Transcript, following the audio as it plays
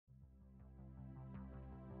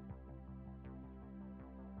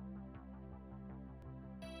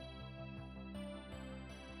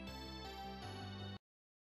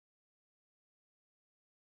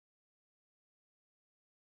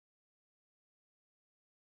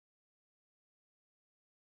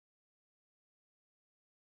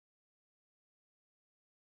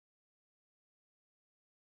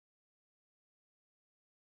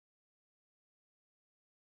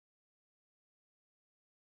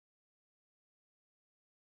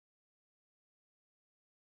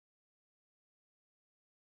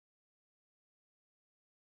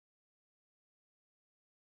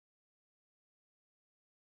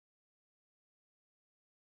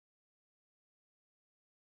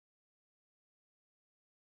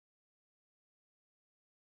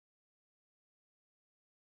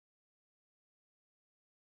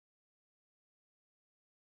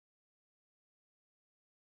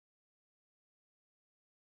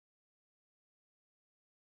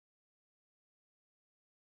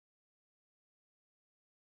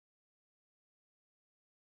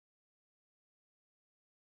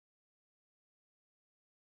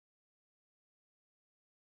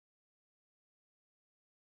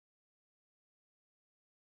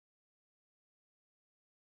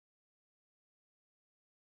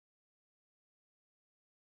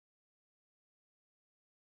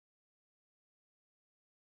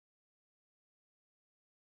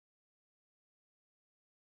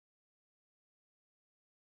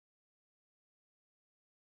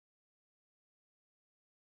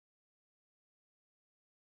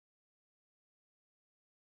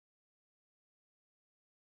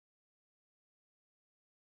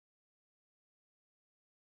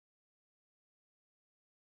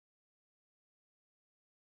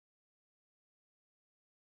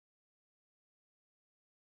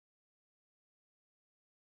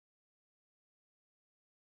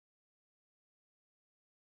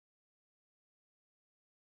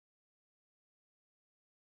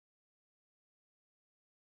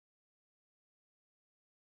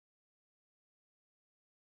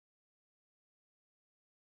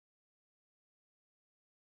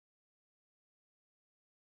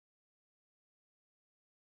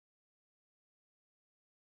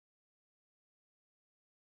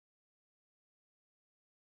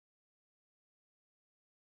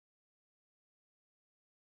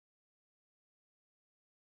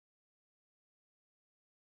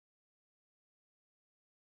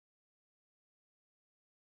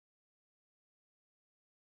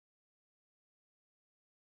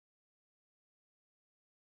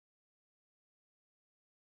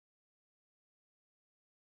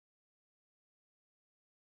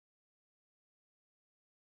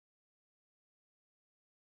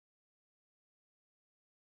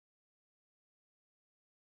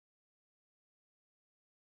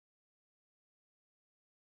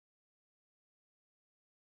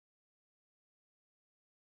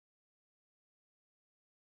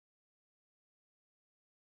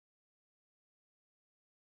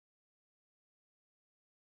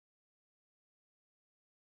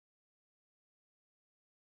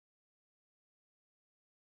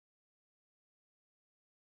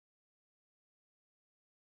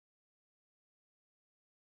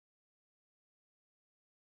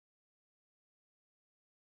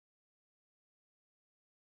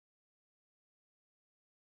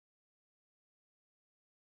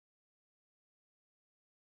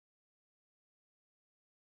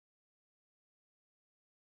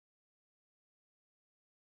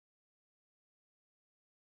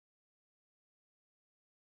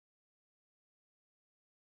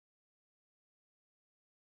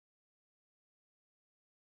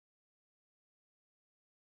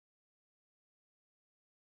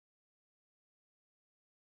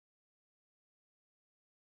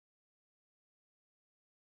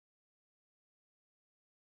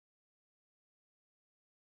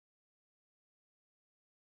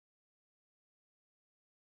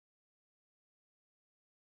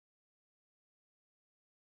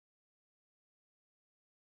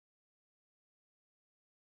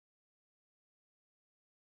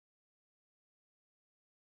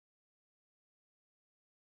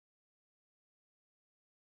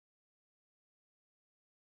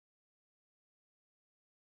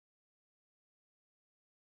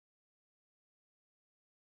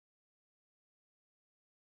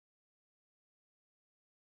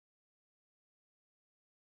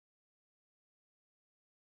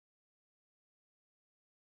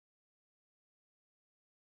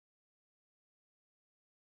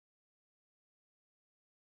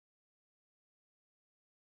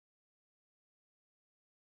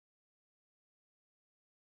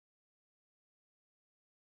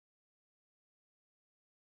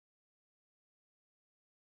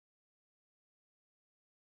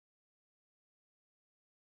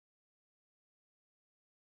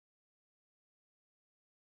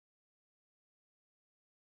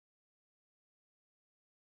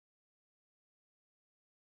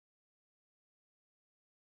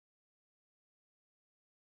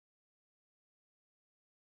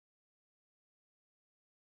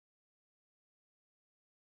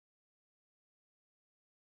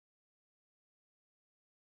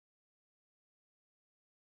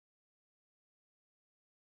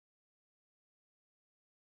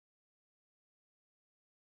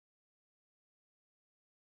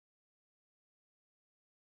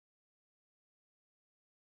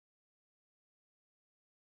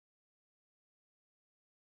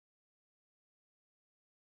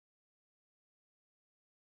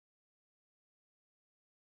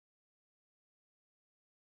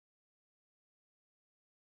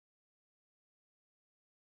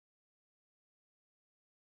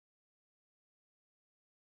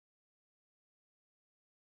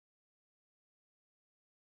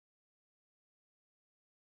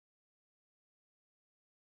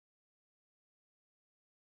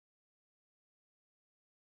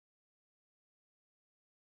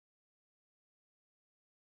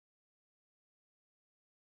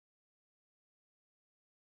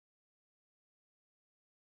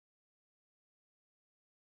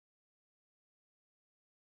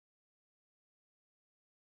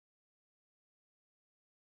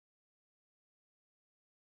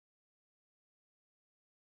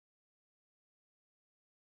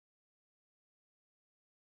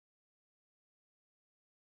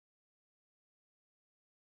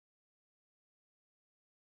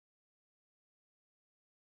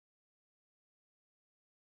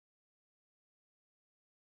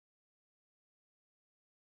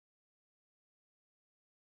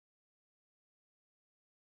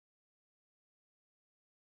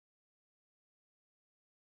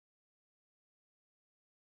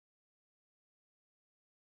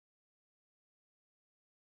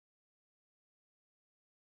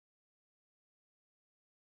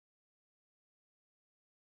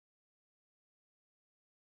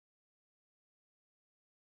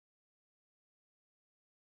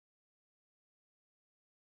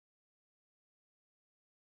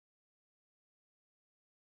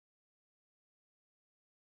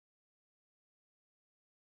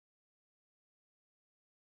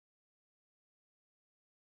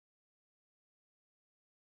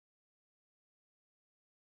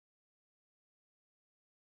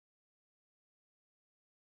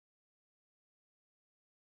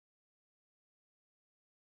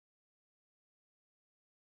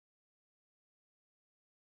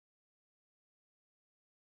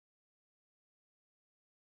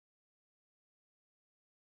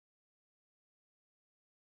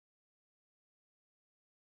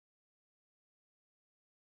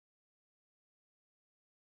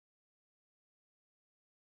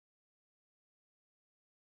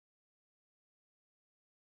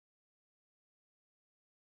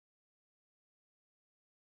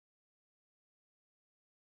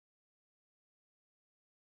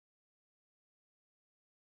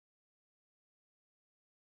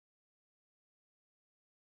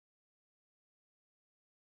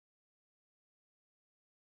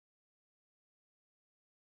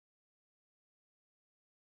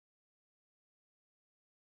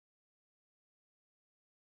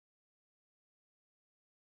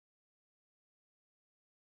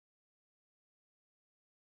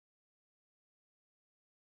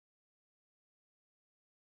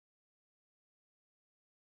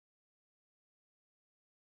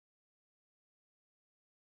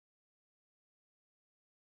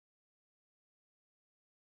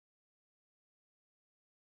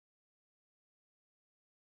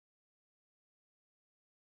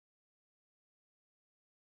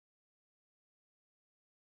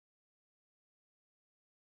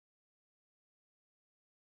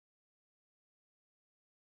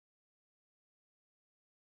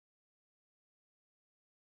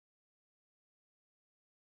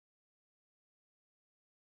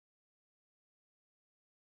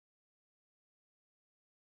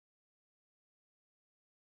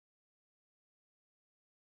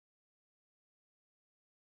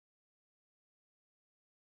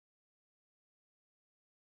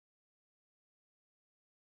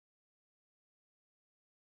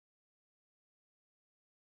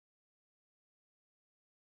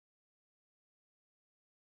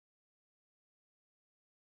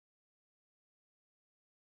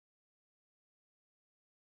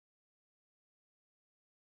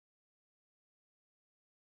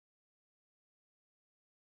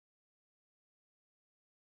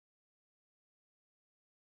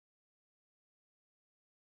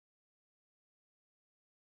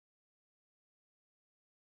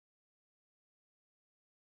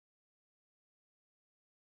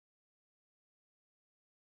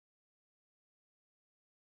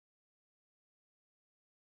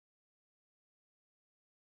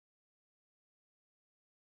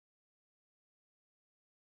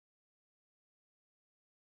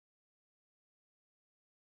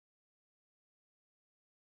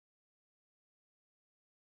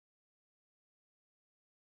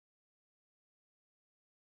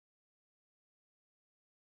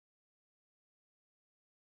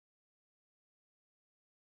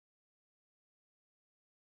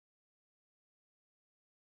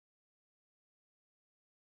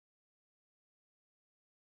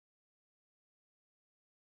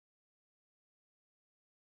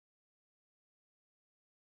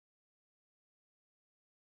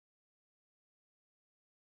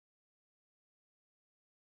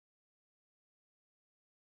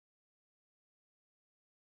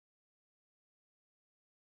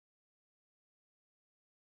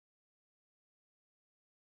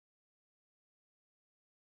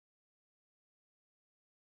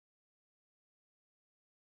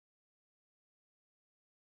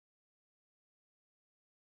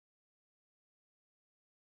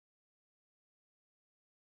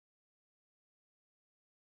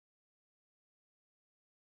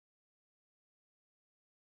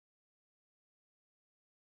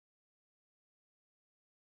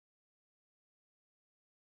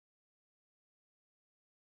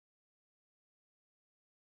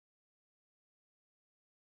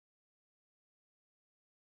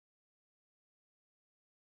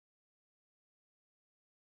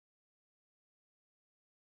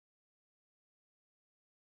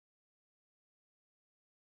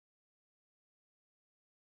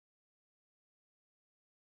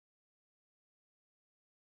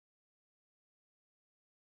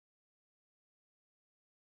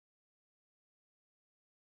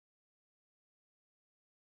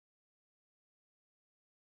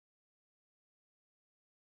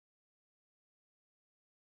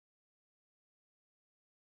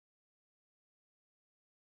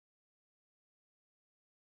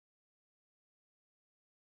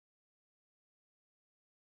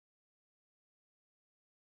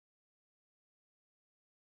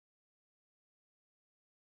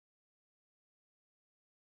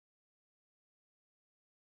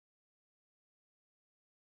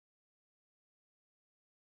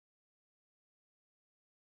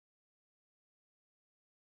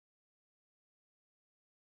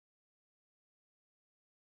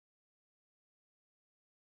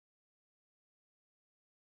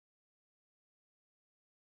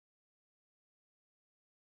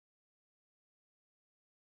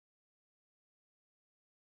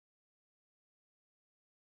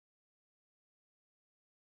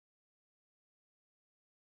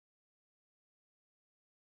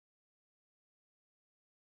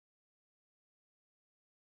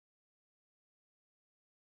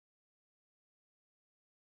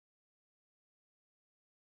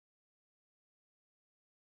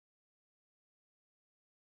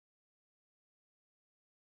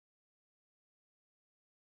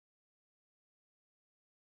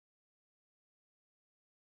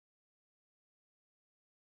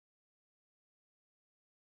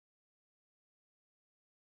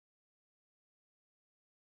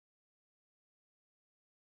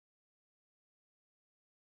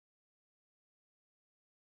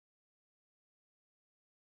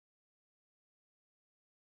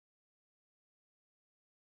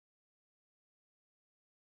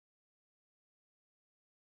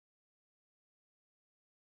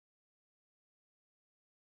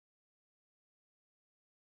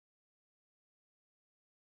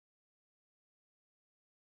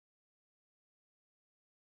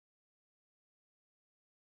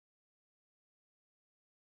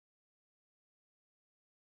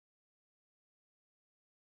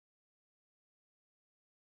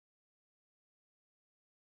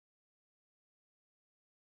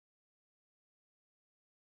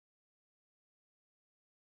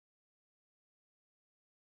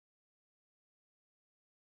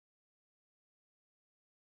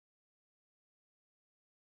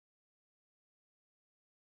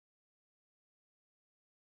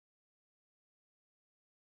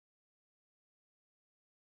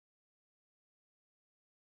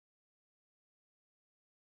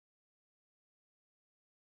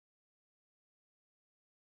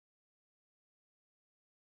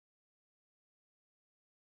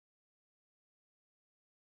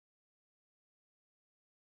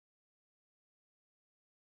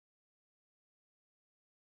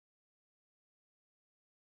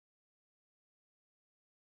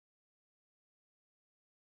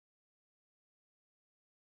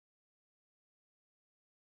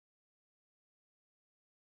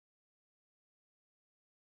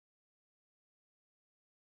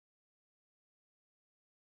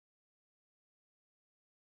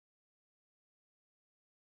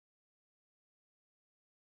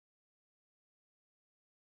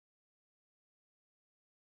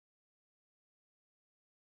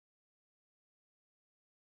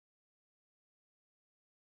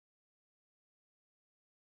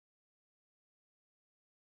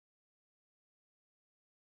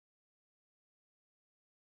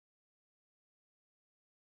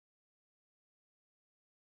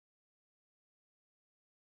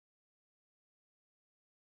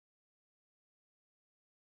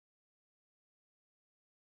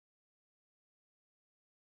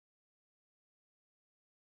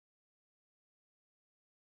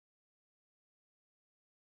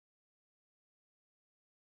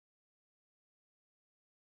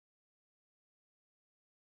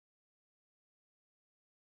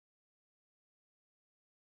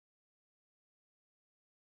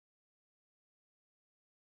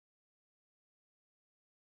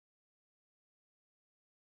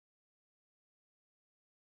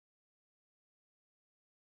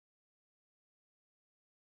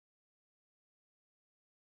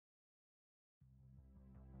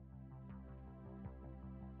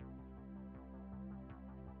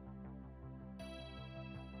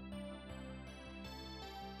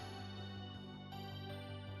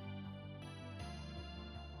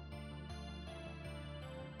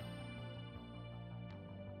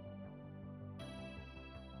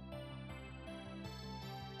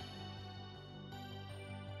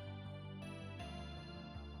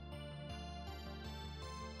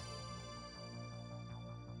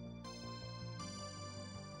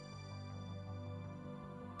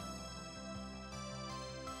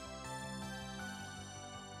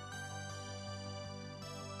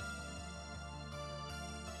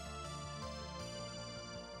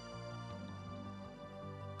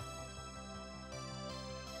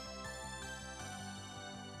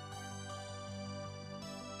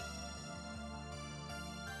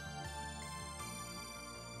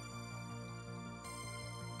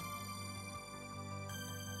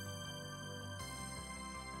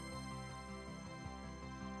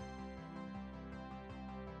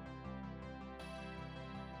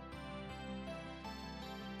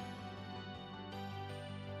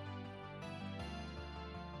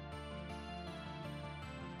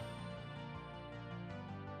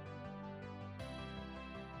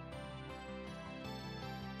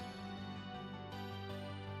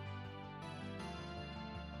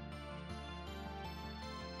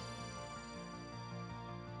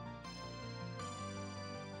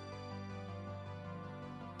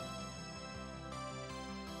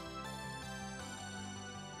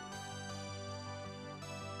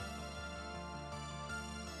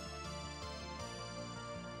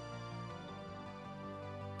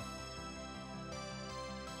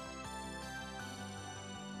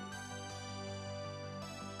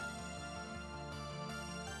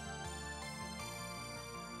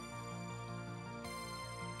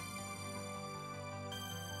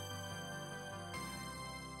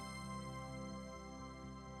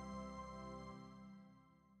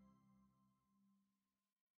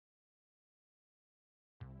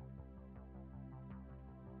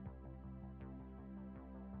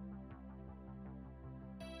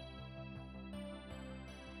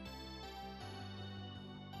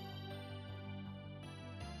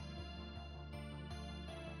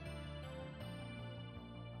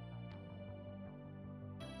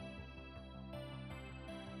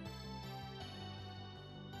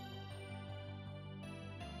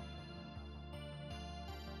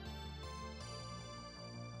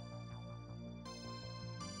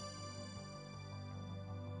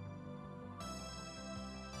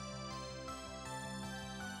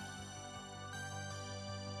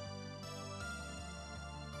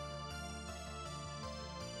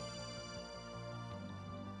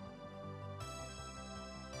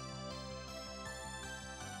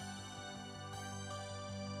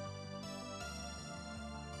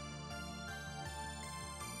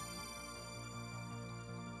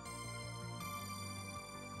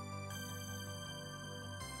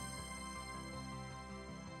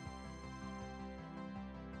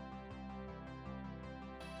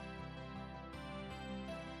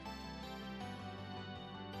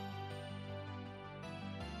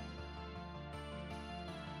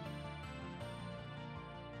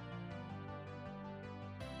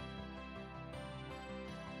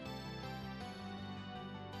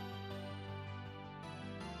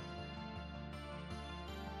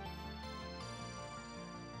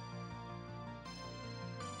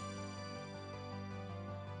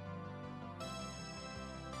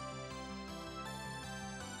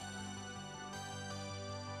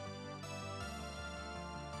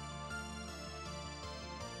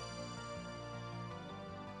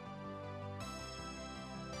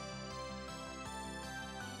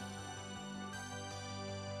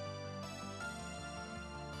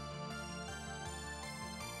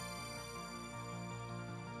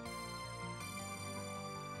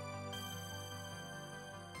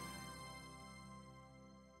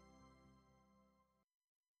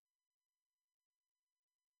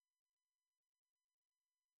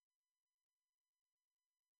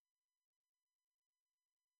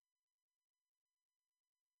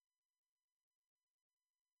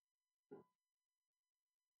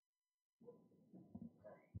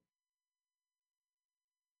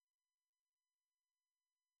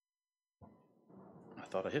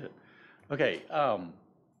thought I hit it. Okay.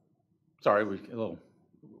 Sorry,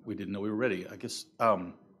 we didn't know we were ready. I guess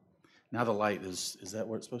now the light is that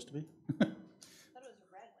where it's supposed to be?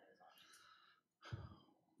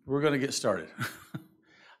 We're going to get started.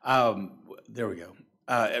 There we go.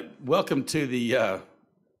 Welcome to the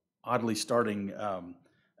oddly starting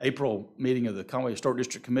April meeting of the Conway Historic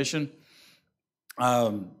District Commission.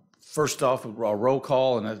 First off, our roll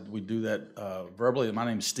call, and we do that verbally. My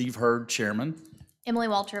name is Steve Hurd, Chairman. Emily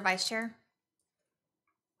Walter, Vice Chair.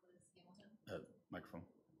 Microphone.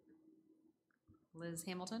 Liz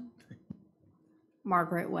Hamilton.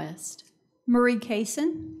 Margaret West. Marie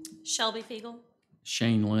Kaysen. Shelby Fiegel.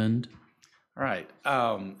 Shane Lind. All right,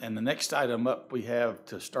 and the next item up we have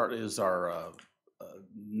to start is our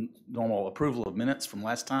normal approval of minutes from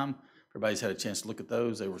last time. Everybody's had a chance to look at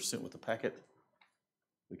those. They were sent with the packet.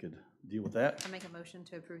 We could deal with that. I make a motion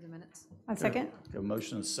to approve the minutes. A second. We have a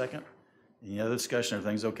motion and a second. Any other discussion?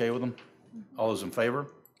 Everything's okay with them? All those in favor?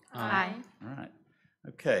 Aye. All right.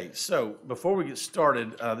 Okay, so before we get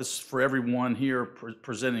started, this is for everyone here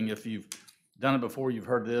presenting. If you've done it before, you've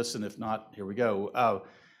heard this, and if not, here we go.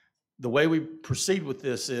 The way we proceed with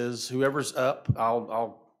this is whoever's up,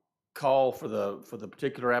 I'll call for the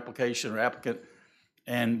particular application or applicant,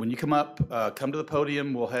 and when you come up, come to the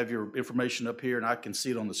podium. We'll have your information up here, and I can see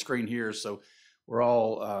it on the screen here. So we're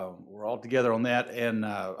all together on that, and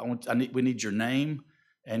we need your name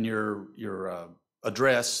and your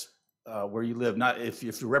address. Where you live. Not if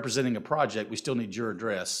you're representing a project, we still need your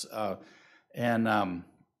address, and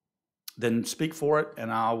then speak for it,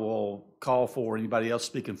 and I will call for anybody else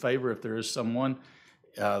speak in favor. If there is someone,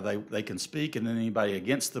 they can speak, and then anybody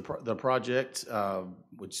against the project,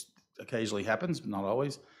 which occasionally happens, but not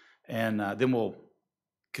always, and then we'll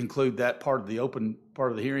conclude that part of the open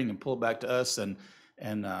part of the hearing and pull it back to us, and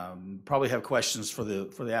probably have questions for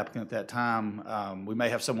the applicant at that time. We may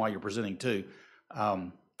have some while you're presenting too.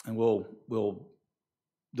 And we'll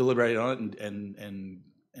deliberate on it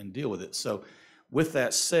and deal with it. So with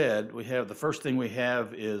that said, the first thing we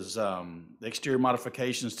have is the exterior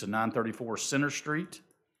modifications to 934 Center Street.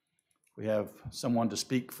 We have someone to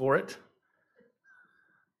speak for it.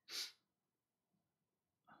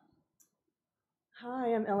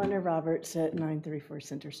 Hi, I'm Eleanor Roberts at 934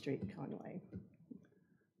 Center Street, Conway.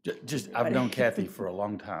 I've known Kathy for a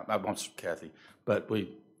long time. I'm Kathy, but we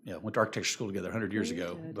went to architecture school together 100 years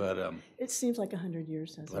ago. But it seems like 100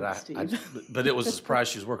 years since Steve. But it was a surprise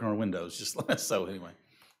she was working on windows. So anyway.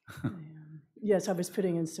 Yes, I was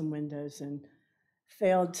putting in some windows and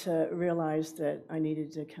failed to realize that I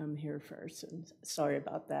needed to come here first. And sorry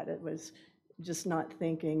about that. It was just not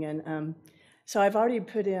thinking. And so I've already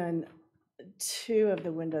put in 2 of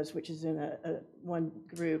the windows, which is in one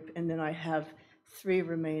group, and then I have 3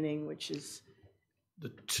 remaining, which is. The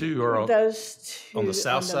 2 are those 2 on the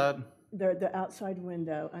south side? They're the outside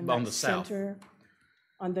window on the south. Center,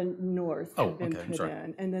 on the north have been put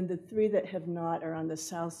in. And then the 3 that have not are on the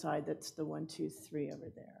south side. That's the 1, 2, 3 over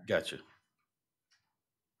there. Gotcha.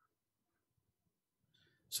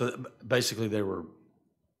 So basically they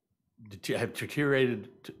have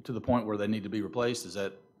deteriorated to the point where they need to be replaced? Is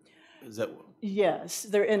that? Yes,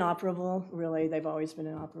 they're inoperable, really. They've always been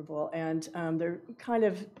inoperable. And they're kind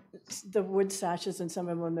of, the wood sashes and some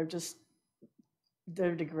of them,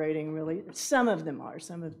 they're degrading, really. Some of them are,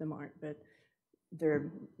 some of them aren't, but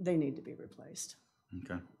they need to be replaced.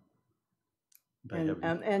 Okay. And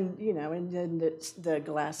then the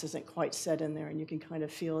glass isn't quite set in there, and you can kind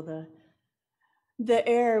of feel the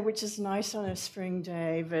air, which is nice on a spring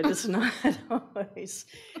day, but it's not always,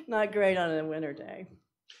 not great on a winter day.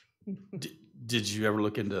 Did you ever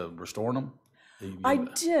look into restoring them? I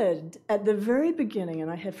did at the very beginning,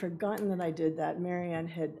 and I had forgotten that I did that. Marianne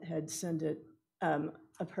had sent it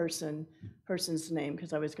a person's name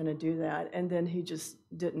because I was going to do that, and then he just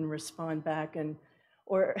didn't respond back,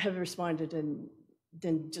 or have responded and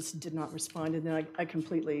then just did not respond, and then I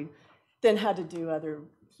completely then had to do other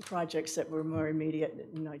projects that were more immediate,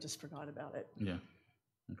 and I just forgot about it. Yeah.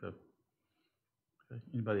 Okay.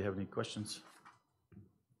 Anybody have any questions?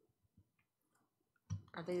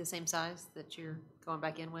 Are they the same size that you're going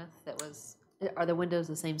back in with? Are the windows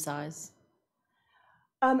the same size?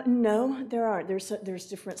 No, there aren't. There's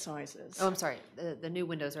different sizes. Oh, I'm sorry. The new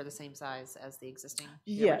windows are the same size as the existing?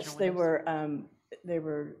 Yes, they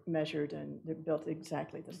were measured and they're built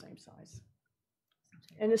exactly the same size.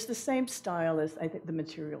 And it's the same style as, I think the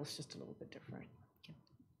material is just a little bit different.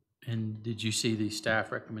 And did you see the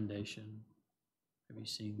staff recommendation? Have you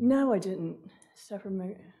seen? No, I didn't. Staff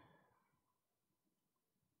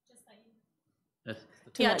That's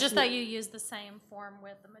to Yeah, match just the- that you use the same form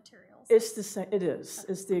with the materials. It's the same, it is.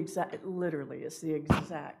 It's the exact, literally, it's the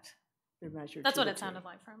exact, they're measured That's to what the it T. sounded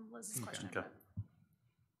like from Liz's question. Okay.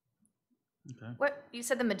 Okay. What, you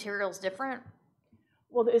said the material's different?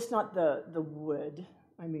 Well, it's not the wood,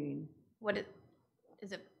 I mean. What it,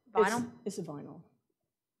 is it it's- vinyl? It's a vinyl.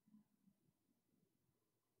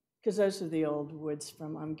 Because those are the old woods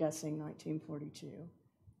from, I'm guessing, 1942.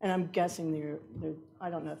 And I'm guessing they're,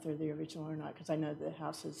 I don't know if they're the original or not, because I know the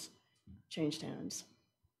house has changed hands.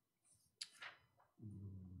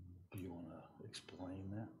 Do you want to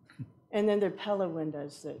explain that? And then they're Pella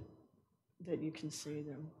windows that you can see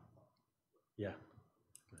them. Yeah.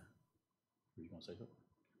 Okay. Were you going to say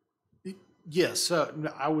something? Yes,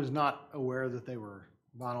 I was not aware that they were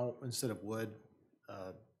vinyl instead of wood,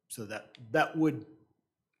 so that would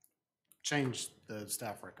change the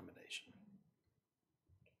staff recommendation.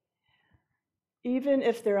 Even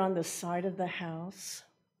if they're on the side of the house.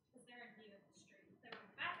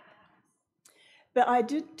 But I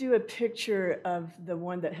did do a picture of the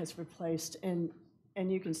one that has replaced, and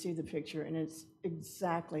you can see the picture, and it's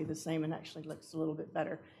exactly the same, and actually looks a little bit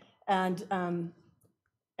better. And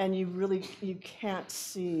you can't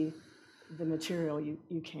see the material, you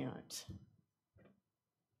can't.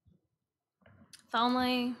 The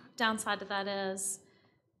only downside to that is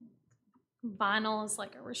vinyl is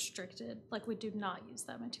like a restricted, like we do not use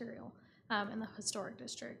that material in the historic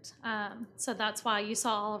district. So that's why you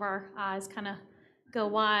saw all of our eyes kind of go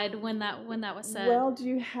wide when that was said. Well, do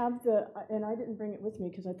you have and I didn't bring it with me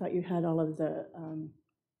because I thought you had all of the, all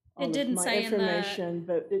of didn't my say in the- information,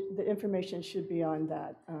 but the information should be on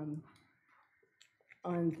that, on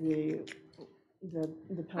the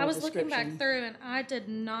I was looking back description. through and I did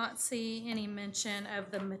not see any mention of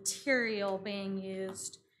the material being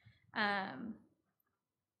used, unless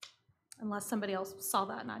somebody else saw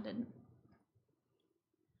that and I didn't.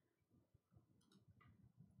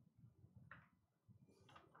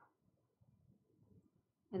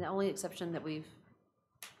 And the only exception that I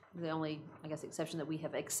guess, exception that we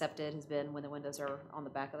have accepted has been when the windows are on the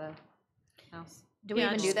back of the house. Do we Yeah,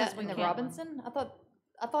 even do just 'cause that we in the can't. Robinson? I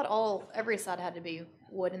thought every side had to be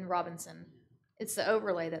wood in Robinson. It's the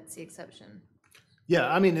overlay that's the exception.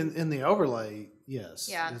 Yeah, I mean, in the overlay, yes.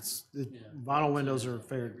 Yeah. Vinyl windows are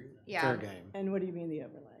fair Yeah. game. And what do you mean the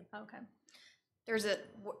overlay? Okay. There's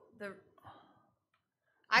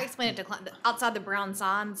I explained it to outside the brown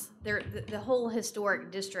signs. The whole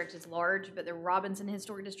historic district is large, but the Robinson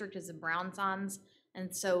Historic District is the brown signs,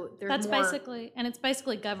 and so there's That's more. it's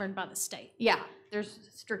basically governed by the state. Yeah, there's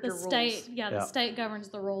stricter The rules. state, the Yeah. state governs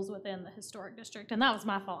the rules within the historic district, and that was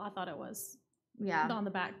my fault. I thought it was Yeah. on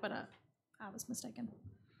the back, but I was mistaken.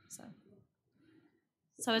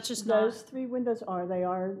 So it's just not. Those three windows they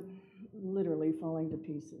are literally falling to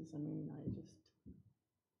pieces. I mean,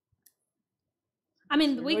 I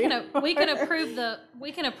mean, we really can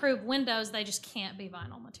approve windows. They just can't be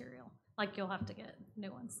vinyl material. Like you'll have to get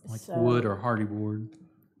new ones. Like So- wood or hardy board.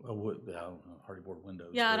 Well, wood, I don't know, hardy board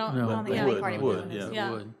windows. Yeah, I but- don't- No, I don't think but any wood, hardy wood, board yeah.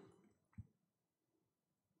 Yeah. Wood.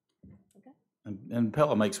 And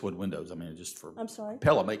Pella makes wood windows. I mean, just for, I'm sorry?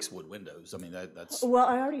 Pella makes wood windows. I mean, that's, Well,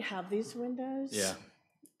 I already have these windows. yeah.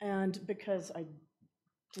 And because I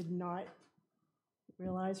did not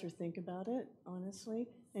realize or think about it, honestly,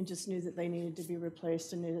 and just knew that they needed to be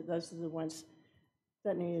replaced and knew that those are the ones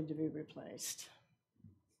that needed to be replaced.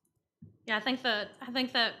 Yeah, I think that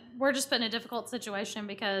we're just put in a difficult situation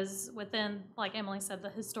because within, like Emily said, the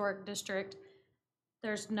historic district,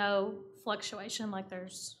 there's no fluctuation. Like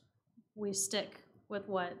we stick with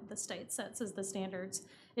what the state sets as the standards.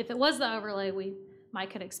 If it was the overlay, we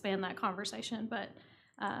could expand that conversation, but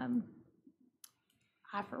I,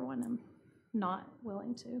 for one, am not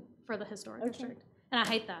willing to for the historic district. And I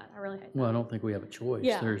hate that. I really hate that. Well, I don't think we have a choice.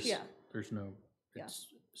 Yeah, There's yeah. no, Yeah. it's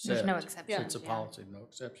There's set. no exceptions. It's a yeah. policy, no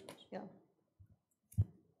exceptions.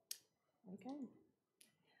 Okay.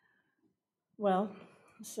 Well,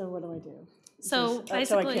 so what do I do? So So I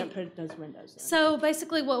basically, can't put those windows in. So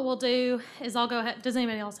basically what we'll do is I'll go ahead. Does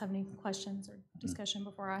anybody else have any questions or discussion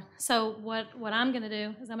before I? So what I'm going to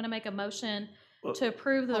do is I'm going to make a motion to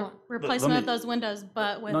approve the replacement of me- those windows,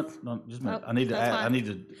 but with, No, just a minute. Oh, I need to that's add, I fine. need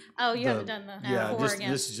to. oh, you haven't the- done the Yeah, four this,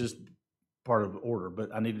 again. this is just part of order, but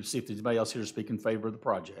I need to see if there's anybody else here to speak in favor of the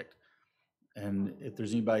project. And if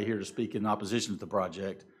there's anybody here to speak in opposition to the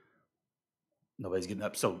project, nobody's getting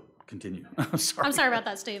up, so continue. I'm sorry. I'm sorry about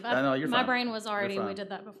that, Steve. No, you're My fine. brain was already, we fine. did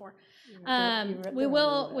that before. You were right We there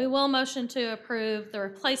will, a we little will motion to approve the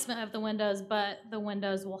replacement of the windows, but the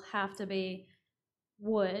windows will have to be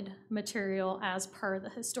wood material as per the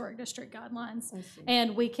historic district guidelines. bit. I see.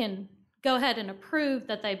 And we can go ahead and approve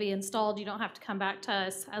that they be installed. You don't have to come back to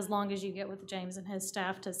us as long as you get with James and his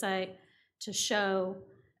staff to show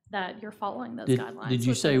that you're following those guidelines. Did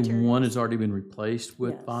you with the say one materials. has already been replaced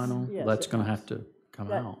with Yes. vinyl? Yes, That's it gonna has. have to come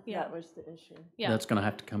That, out. Yeah. that was the issue. Yeah. That's gonna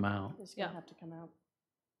have to come out. It's gonna Yeah. have to come out.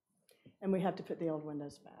 And we have to put the old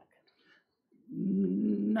windows back.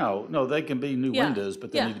 No, they can be new Yeah, windows,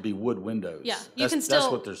 but they yeah. need to be wood windows. Yeah, you That's- can still.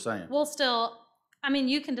 That's what they're saying. We'll still, I mean,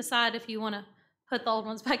 you can decide if you want to put the old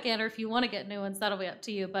ones back in or if you want to get new ones, that'll be up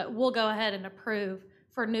to you. But we'll go ahead and approve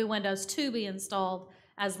for new windows to be installed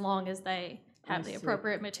as long as they have the see.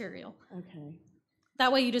 appropriate material. Okay.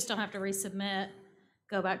 That way you just don't have to resubmit,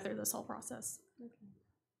 go back through this whole process.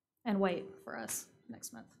 And wait for us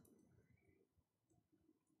next month.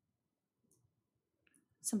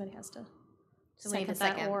 Somebody has to So we need a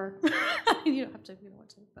second that, second. or you don't have to if you don't want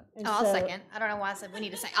to, but. And Oh, I'll so- second. I don't know why I said we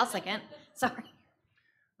need to say, I'll second. Sorry.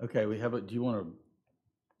 Okay, we have do you want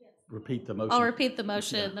to repeat the motion? I'll repeat the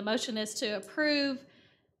motion. The motion is to approve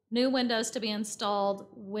new windows to be installed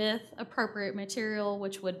with appropriate material,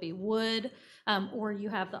 which would be wood, or you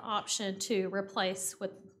have the option to replace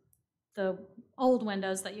with the old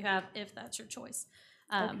windows that you have, if that's your choice.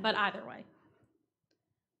 But either way.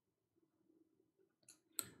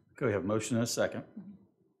 Okay, we have a motion and a second.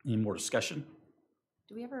 Any more discussion?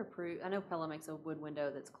 Do we ever approve, I know Pella makes a wood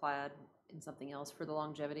window that's clad in something else for the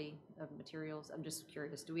longevity of materials. I'm just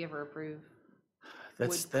curious, do we ever approve?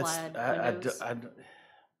 Wood-clad windows?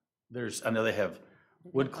 I know they have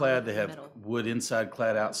wood clad, they have wood inside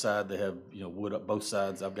clad outside, they have, wood up both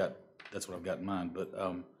sides. That's what I've got in mind, but,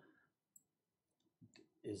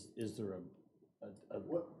 is there a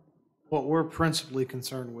What we're principally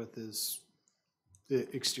concerned with is the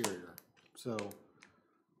exterior. So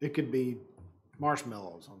it could be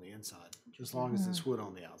marshmallows on the inside, as long as it's wood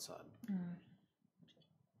on the outside.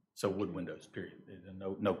 so wood windows, period,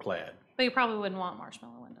 no clad? But you probably wouldn't want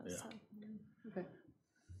marshmallow windows. Yeah. So. Okay.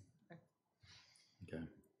 Okay.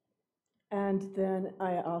 And then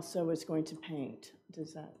I also was going to paint.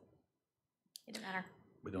 Does that, It doesn't matter.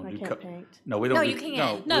 We don't I do can't paint? No, we don't. No, do- you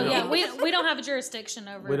can't. No, we yeah, don't- we don't have a jurisdiction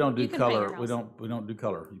over. We don't do you can paint your color. We house. don't do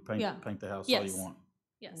color. You Yeah. paint the house all Yes. you want.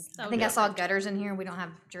 Yes. that I would think be I saw perfect. gutters in here. We don't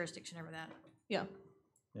have jurisdiction over that. Yeah.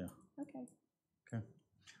 Okay. Okay.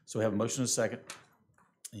 So we have a motion and a second.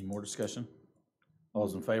 Any more discussion? All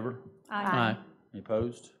those in favor? Aye. Any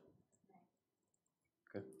opposed?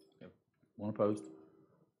 Okay. Yep. One opposed.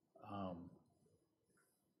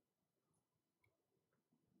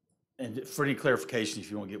 And for any clarification, if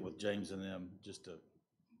you want to get with James and them, just to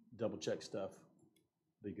double check stuff,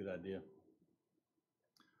 be a good idea.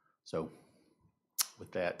 So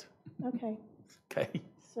with that, Okay. okay,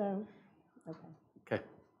 So, okay. okay.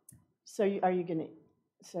 So are you gonna,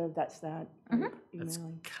 so that's that? That's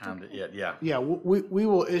Emailing. kind of it, yeah. Yeah, we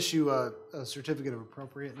will issue a certificate of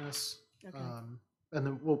appropriateness. Okay. And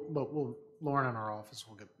then Lauren in our office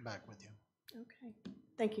will get back with you. Okay.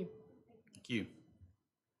 Thank you. Thank you.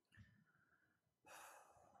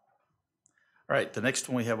 All right, the next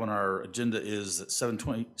one we have on our agenda is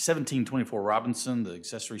 1724 Robinson, the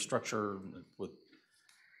accessory structure with,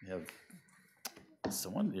 we have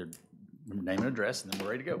someone, your name and address, and then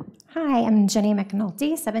we're ready to go. Hi, I'm Jenny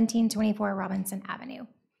McNulty, 1724 Robinson Avenue.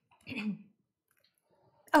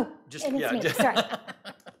 Oh, Just, and it's yeah, me, just- sorry.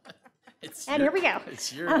 It's And your- here we go.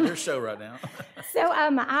 It's your show right now. So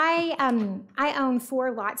I own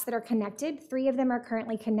 4 lots that are connected. 3 of them are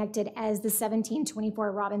currently connected as the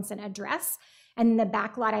 1724 Robinson address. And the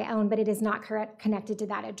back lot I own, but it is not connected to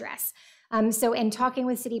that address. So in talking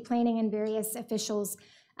with city planning and various officials,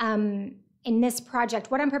 in this project,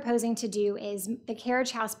 what I'm proposing to do is the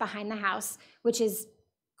carriage house behind the house, which is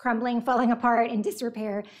crumbling, falling apart, in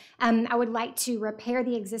disrepair. I would like to repair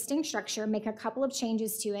the existing structure, make a couple of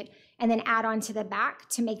changes to it, and then add on to the back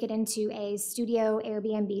to make it into a studio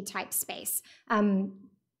Airbnb type space.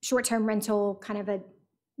 Short-term rental, kind of a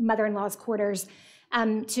mother-in-law's quarters.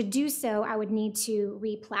 To do so, I would need to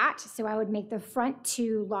replat. So I would make the front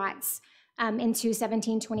 2 lots into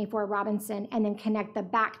 1724 Robinson and then connect the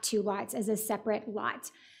back 2 lots as a separate lot.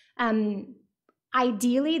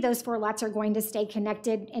 Ideally, those 4 lots are going to stay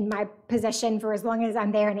connected in my possession for as long as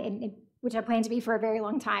I'm there, which I plan to be for a very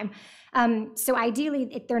long time. So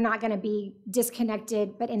ideally, they're not going to be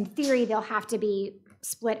disconnected, but in theory, they'll have to be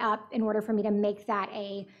split up in order for me to make that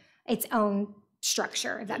its own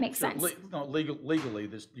structure, if that makes sense. Legally,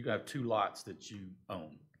 you have 2 lots that you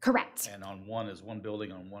own. Correct. And on one is one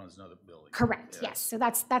building, on one is another building. Correct, yes. So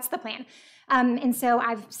that's the plan. And so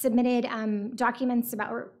I've submitted documents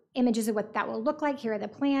about, or images of what that will look like. Here are the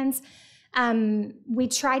plans. We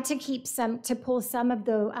tried to pull some of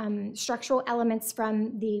the structural elements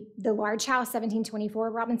from the large house,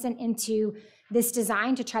 1724 Robinson, into this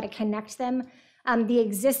design to try to connect them. The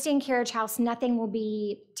existing carriage house, nothing will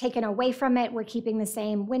be taken away from it. We're keeping the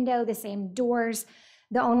same window, the same doors.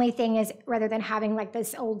 The only thing is, rather than having like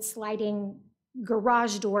this old sliding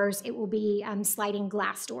garage doors, it will be sliding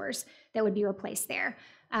glass doors that would be replaced there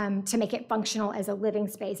to make it functional as a living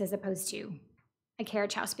space as opposed to a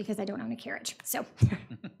carriage house, because I don't own a carriage. So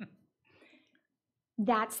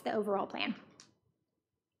that's the overall plan.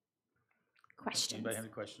 Questions? Anybody have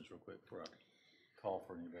any questions real quick before I call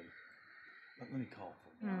for anybody? Let me call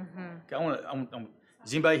for you. Okay,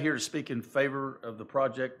 is anybody here to speak in favor of the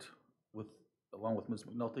project along with Ms.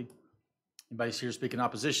 McNulty? Anybody's here to speak in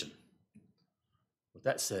opposition? With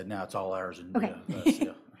that said, now it's all ours. And, okay. Yes.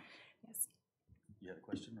 You had a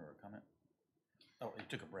question or a comment? Oh, you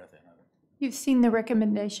took a breath in. You've seen the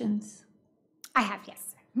recommendations. I have,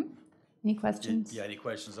 yes. Any questions? Yeah, any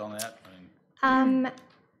questions on that? I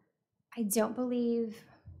don't believe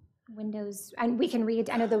windows, and we can read,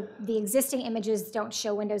 I know the existing images don't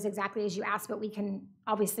show windows exactly as you asked, but we can,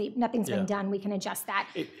 obviously, nothing's been done, we can adjust that.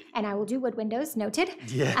 And I will do wood windows, noted.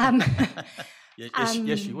 Yeah.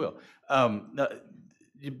 Yes, you will. No,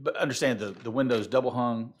 you understand the windows double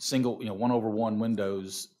hung, single, 1/1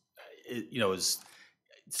 windows, it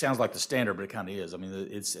sounds like the standard, but it kind of is. I mean,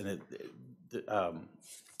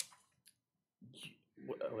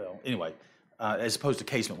 anyway, as opposed to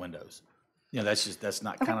casement windows. That's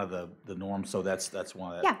not kind of the norm, so that's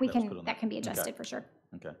why that. Yeah, that can be adjusted for sure.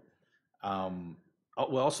 Okay.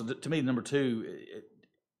 Also, to me, number two,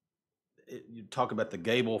 you talk about the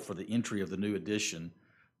gable for the entry of the new addition,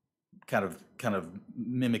 kind of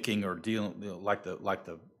mimicking or dealing like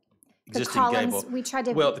the existing columns, gable. We tried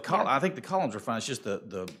to. Well, I think the columns are fine. It's just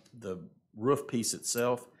the roof piece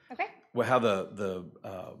itself. Okay. Well, how the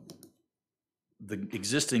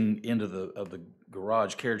existing end of the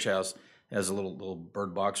garage carriage house has a little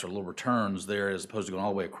bird box or little returns there, as opposed to going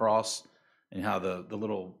all the way across, and how the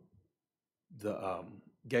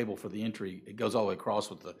gable for the entry, it goes all the way across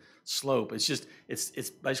with the slope. It's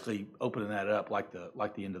basically opening that up like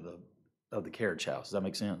the end of the carriage house. Does that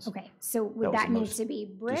make sense? Okay, so would that need to be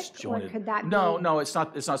brick, or could that be? No, it's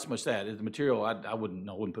not so much that. The material, I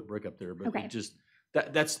wouldn't put brick up there, but okay. It just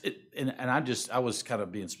that's it. And I was kind of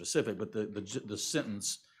being specific, but the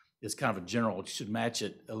sentence is kind of a general. You should match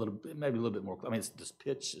it a little bit, maybe a little bit more. I mean, this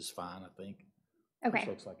pitch is fine, I think. Okay. It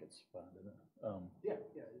looks like it's fine, doesn't it?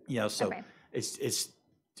 Yeah. So okay. It's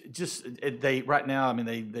just they right now. I mean,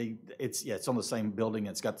 it's on the same building.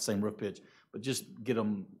 It's got the same roof pitch, but just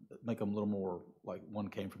make them a little more like one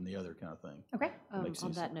came from the other kind of thing. Okay.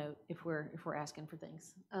 On that note, if we're asking for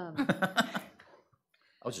things,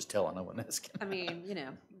 I was just telling. I wasn't asking. I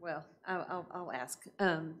mean, well, I'll ask.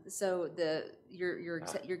 So your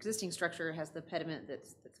existing structure has the pediment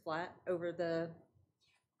that's flat over the.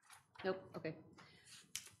 Nope. Okay.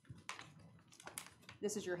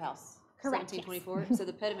 This is your house. Correct. 1724. So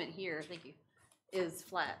the pediment here, thank you, is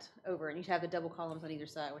flat over, and you have the double columns on either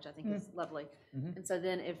side, which I think is lovely. Mm-hmm. And so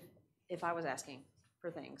then if I was asking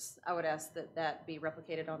for things, I would ask that be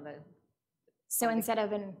replicated on the. So instead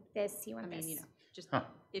of in this, you want this. Just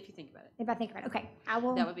if you think about it. If I think about it, okay, I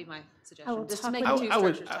will. That would be my suggestion. will Just talk to make with the two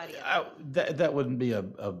structures tidy up. That wouldn't be a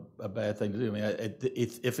bad thing to do. I mean,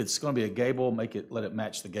 if it's going to be a gable, let it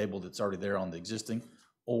match the gable that's already there on the existing,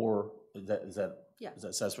 or is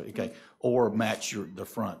that satisfactory? Okay, or match the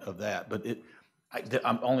front of that. But the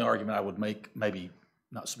only argument I would make, maybe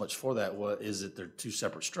not so much for that, is that they're two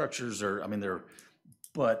separate structures,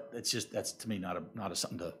 but it's just that's to me not a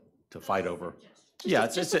something to fight over. Yeah, I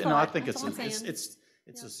think it's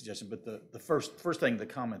a suggestion. But the first thing to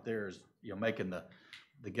comment there is making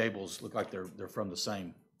the gables look like they're from the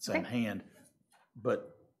same hand,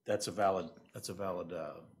 but that's a valid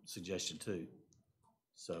suggestion too.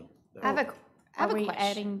 So Are we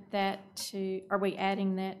adding that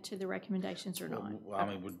to the recommendations or not? Well, I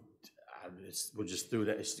mean, we'll just throw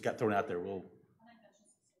that. It's got thrown out there.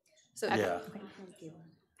 So yeah.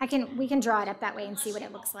 Okay. We can draw it up that way and see what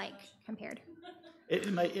it looks like compared. It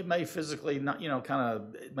may physically not,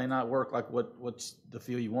 it may not work like what's the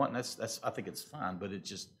feel you want, and that's I think it's fine, but it's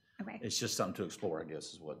just something to explore, I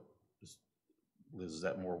guess, is what Liz, is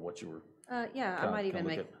that more what you were? Yeah, I might even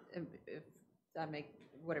make if I make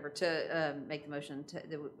whatever to make the motion to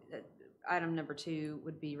item number 2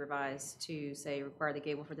 would be revised to say require the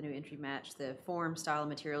gable for the new entry match the form, style, and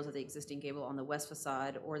materials of the existing gable on the west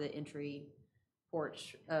facade or the entry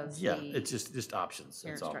porch of the it's just options.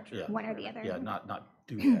 That's all. structure. Yeah. One or the other. Yeah, not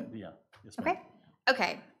do that. Yeah. Yes, ma'am.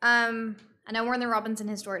 Okay. I know we're in the Robinson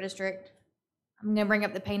Historic District. I'm gonna bring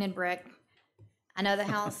up the painted brick. I know the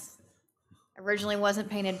house originally wasn't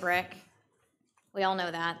painted brick. We all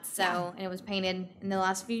know that. So, and it was painted in the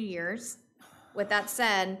last few years. With that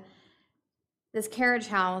said, this carriage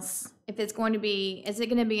house, if it's going to be, is it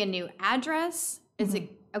gonna be a new address? Is it,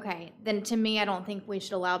 okay, then to me, I don't think we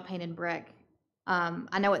should allow painted brick.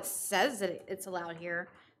 I know it says that it's allowed here,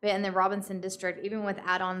 but in the Robinson district, even with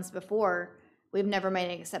add-ons before, we've never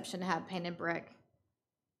made an exception to have painted brick.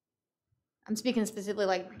 I'm speaking specifically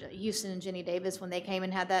like Houston and Jenny Davis when they came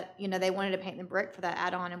and had that, you know, they wanted to paint the brick for that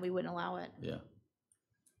add-on and we wouldn't allow it. Yeah.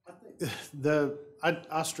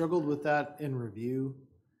 I struggled with that in review.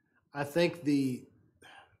 I think the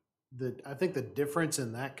difference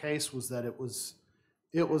in that case was that it was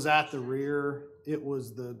at the rear. It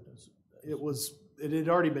had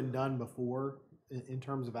already been done before in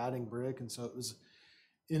terms of adding brick, and so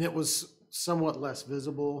it was somewhat less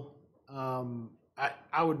visible.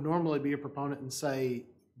 I would normally be a proponent and say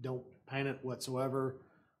don't paint it whatsoever,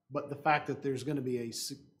 but the fact that there's going to be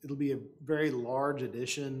it'll be a very large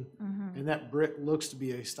addition, and that brick looks to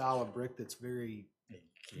be a style of brick that's very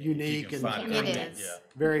unique and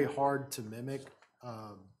very hard to mimic.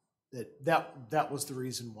 That was the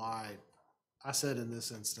reason why I said in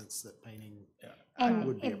this instance that painting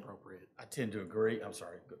would be appropriate. I tend to agree. I'm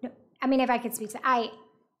sorry. I mean, if I could speak to,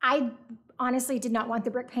 I honestly did not want the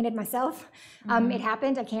brick painted myself. It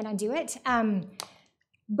happened. I can't undo it.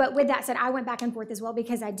 But with that said, I went back and forth as well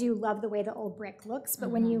because I do love the way the old brick looks.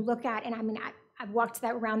 But when you look at, and I mean, I've walked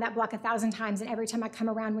around that block 1,000 times, and every time I come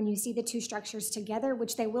around, when you see the two structures together,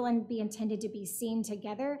 which they will be intended to be seen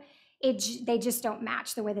together, they just don't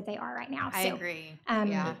match the way that they are right now. I agree.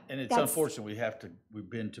 And it's unfortunate we've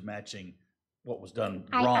been to matching what was done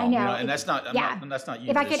wrong. I know. You know, and that's not you.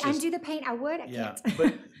 If I could undo the paint, I would. I can't.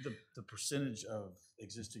 But the percentage of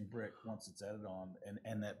existing brick once it's added on,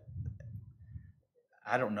 and that,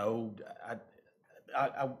 I don't know.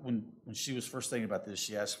 I when she was first thinking about this,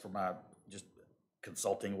 she asked for my just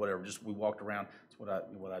consulting, whatever. Just we walked around. It's what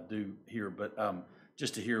I do here, but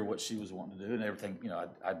just to hear what she was wanting to do and everything. You know,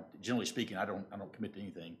 I generally speaking, I don't commit to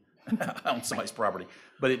anything on somebody's property,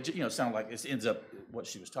 but it sounded like it ends up what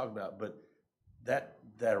she was talking about. But that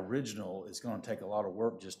original is going to take a lot of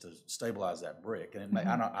work just to stabilize that brick, and it may,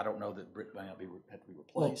 I don't know that brick may not have to be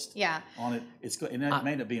replaced. On it, it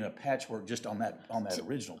may not be in a patchwork just on that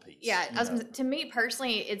original piece. Yeah, to me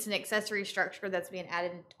personally, it's an accessory structure that's being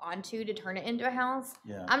added onto to turn it into a house.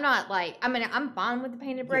 Yeah. I'm not like, I mean, I'm fine with the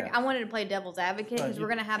painted brick. I wanted to play devil's advocate because we're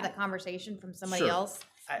going to have that conversation from somebody else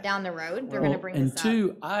down the road. They're going to bring this up. And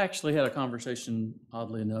two, I actually had a conversation,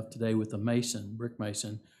 oddly enough, today with a brick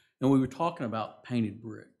mason, and we were talking about painted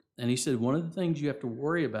brick. And he said one of the things you have to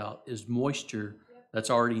worry about is moisture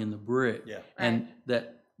that's already in the brick. Yeah. And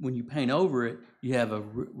that when you paint over it, you have a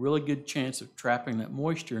really good chance of trapping that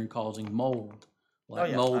moisture and causing mold,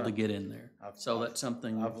 mold to get in there. So that's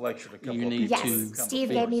something I've lectured a couple you of need people. to Steve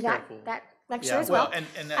gave me that lecture as well.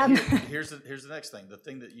 And here's the next thing. The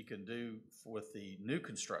thing that you can do with the new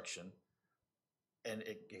construction, and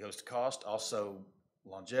it goes to cost, also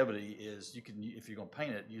longevity, is you can, if you're going to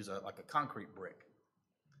paint it, use a concrete brick.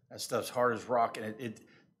 That stuff's hard as rock, and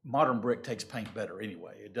modern brick takes paint better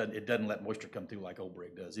anyway. It doesn't let moisture come through like old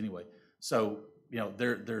brick does anyway. So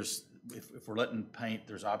there's if we're letting paint,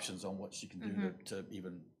 there's options on what you can do to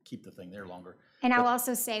even keep the thing there longer. And I'll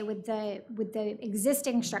also say with the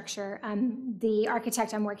existing structure, the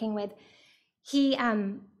architect I'm working with, he I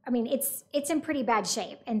mean it's in pretty bad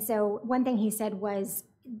shape. And so one thing he said was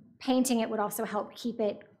painting it would also help keep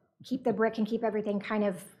the brick and keep everything kind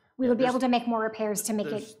of, we would be able to make more repairs to make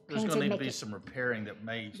it painted. There's going to need to be some repairing that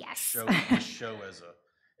may show as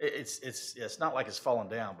it's not like it's fallen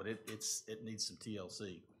down, but it needs some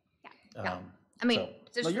TLC. Yeah. I mean,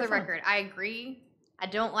 just for the record, I agree. I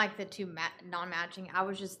don't like the two non-matching. I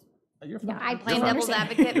was just playing devil's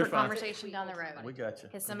advocate for conversation down the road. We got you.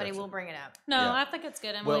 Because somebody will bring it up. No, I think it's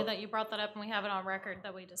good, Emily, that you brought that up and we have it on record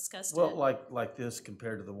that we discussed it. Well, like this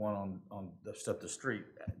compared to the one on just up the street,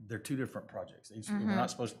 they're two different projects.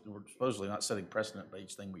 We're supposedly not setting precedent by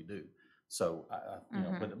each thing we do. So,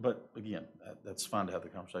 but again, that's fine to have the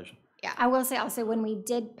conversation. Yeah. I will say also, when we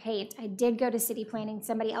did paint, I did go to city planning.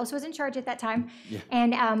 Somebody else was in charge at that time. Yeah.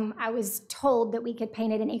 And I was told that we could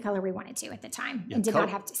paint it any color we wanted to at the time and did not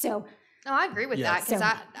have to. So. No, I agree with that because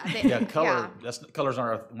color. Colors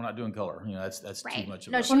aren't. We're not doing color. That's too much.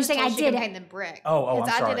 No, she was saying I did paint the brick. Oh, I'm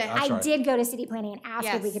sorry. I did go to city planning and asked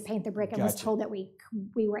if we could paint the brick, and was told that we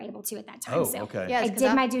were able to at that time. Oh, okay. Yes, I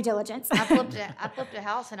did my due diligence. I flipped a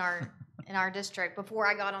house in our district before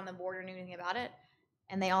I got on the board or knew anything about it,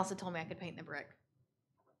 and they also told me I could paint the brick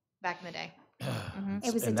back in the day.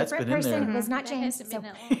 It was a And that's different been in person, there. it was not That James, hasn't so.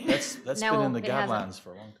 been that long. That's No, been in the it hasn't. guidelines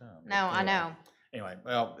for a long time. No, I Anyway. know. Anyway,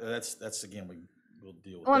 well, that's again, we'll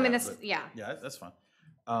deal with that. Well, I mean, that's, but- yeah. Yeah, that's fine.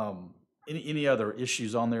 Any other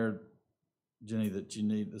issues on there, Jenny, that you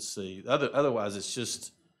need to see? Otherwise, it's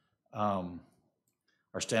just,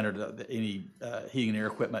 our standard, any heating and air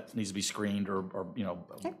equipment needs to be screened or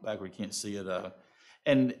back where you can't see it.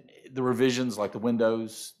 And the revisions, like the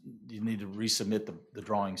windows, you need to resubmit the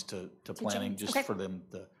drawings to planning, just for them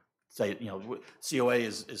to say, COA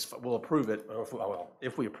is, we'll approve it, or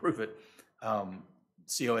if we approve it,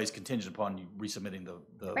 COA is contingent upon you resubmitting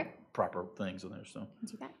the proper things in there, so.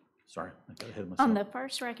 Do that. Sorry, I got ahead of myself. On the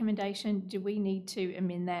first recommendation, do we need to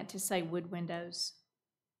amend that to say wood windows?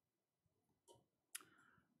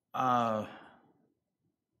 I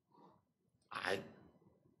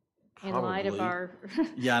In light of probably- our,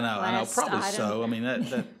 Yeah, I know, last probably item. so. I mean,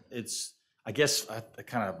 that it's, I guess I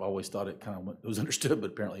kind of always thought it kind of was understood,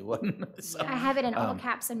 but apparently it wasn't. So, I have it in all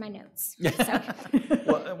caps in my notes. So.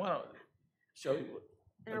 well, why don't, show you.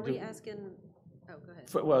 And are we asking, oh, go ahead.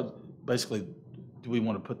 Well, basically, do we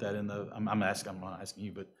want to put that in I'm not asking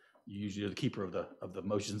you, but you usually are the keeper of the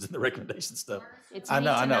motions and the recommendation stuff. it's I me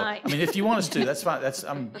know. I tonight. mean, if you want us to, that's fine. I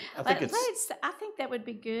think I think that would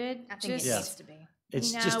be good. I think it Yeah. needs to be.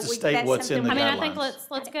 it's you just know, to we- state that's what's in the something I guidelines. mean, I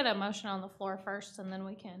think let's get a motion on the floor first, and then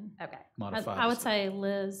we can. Okay. Modify I would this. say,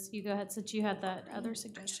 Liz, you go ahead, since you had that other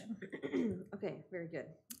suggestion. Okay, very good.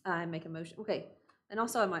 I make a motion, okay. And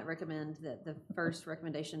also I might recommend that the first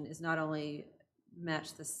recommendation is not only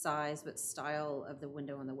match the size, but style of the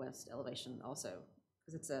window on the west elevation also,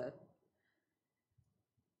 because it's a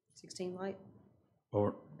 16 light.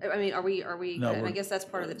 Or, I mean, are we, No, and I we're- guess that's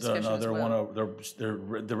part of the no, discussion no, as they're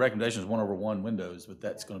well. the recommendation is 1/1 windows, but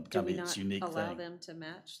that's going to Do kind we of be its not unique allow thing. them to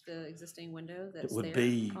match the existing window It that's would there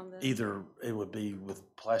be on the? it would be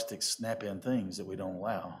with plastic snap-in things that we don't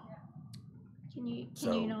allow. Can you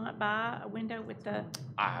So- not buy a window with the,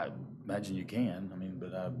 I imagine you can, I mean,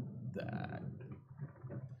 but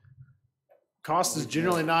Cost is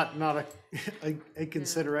generally not a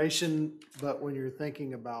consideration, but when you're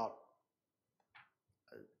thinking about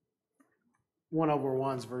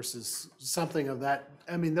 1/1s versus something of that,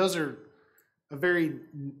 I mean, those are a very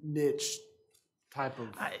niche type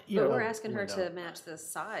of. But you know, we're asking her to window. match the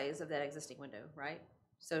size of that existing window, right?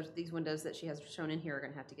 So these windows that she has shown in here are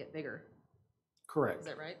gonna have to get bigger. Correct. Is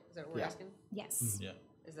that right? Is that what we're Yeah. asking? Yes. yeah.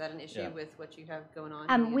 Is that an issue Yeah. with what you have going on?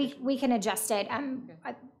 in the We addition? can adjust it.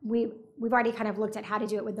 We've already kind of looked at how to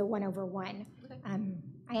do it with the 1/1. Okay.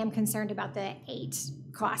 I am concerned about the 8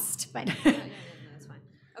 cost, but. Yeah, that's fine.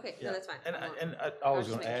 Okay, no, Yeah. that's fine. And I'm on- I was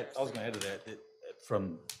just going to making add, sure. I was going to add to that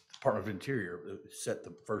from Department of Interior, set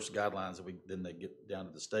the first guidelines that then they get down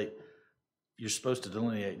to the state. You're supposed to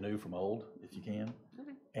delineate new from old if you can.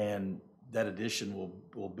 Okay. And that addition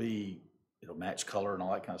will be, it'll match color and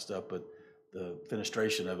all that kind of stuff, but the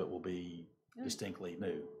fenestration of it will be distinctly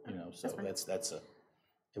new, so fine. that's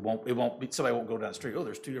it won't be, somebody won't go down the street, oh,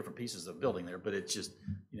 there's 2 different pieces of building there, but it's just,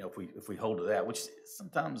 if we hold to that, which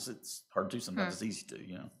sometimes it's hard to, sometimes it's easy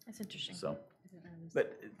to, That's interesting. so.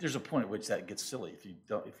 But there's a point at which that gets silly. If you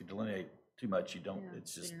delineate too much, you don't, Yeah,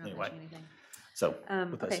 it's then just, you're not anyway. matching anything. So,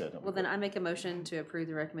 with that Okay, said. well then I make a motion to approve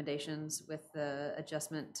the recommendations with the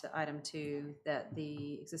adjustment to item 2 that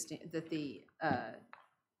the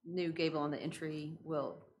new gable on the entry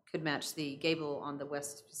could match the gable on the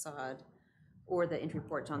west facade or the entry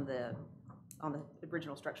porch on the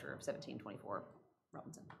original structure of 1724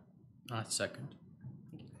 Robinson. I second.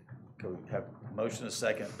 Can we have a motion a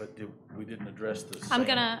second, but we didn't address the. I'm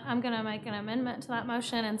same- gonna make an amendment to that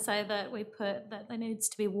motion and say that we put that there needs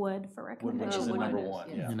to be wood for Which is recommendation the wood number windows, 1,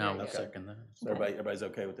 yeah. yeah. And I will Okay. second that. So everybody's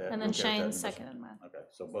okay with that? And then Okay with that in Shane the motion? seconded mine. Okay,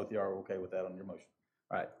 so both of you are okay with that on your motion.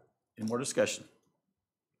 All right, any more discussion?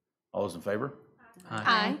 All those in favor?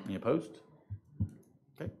 Aye. Any opposed?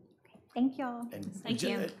 Okay. Thank y'all. And Thank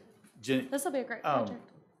you. Jenny, This will be a great Um,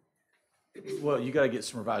 project. well, you got to get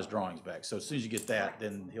some revised drawings back. So as soon as you get that,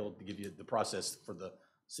 then he'll give you the process for the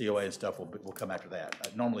COA and stuff will come after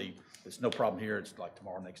that. Normally, it's no problem here. It's like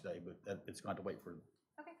tomorrow, next day, but it's going to have to wait for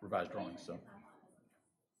revised drawings, so.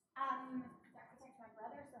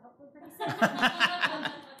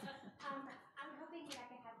 I'm hoping that I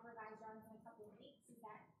can have revised drawings in a couple of weeks. Is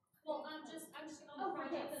that? Well, I'm just on the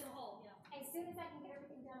project as a whole, yeah. As soon as I can get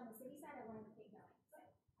everything done on the city side, I want to get going. So,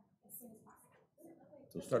 as soon as possible.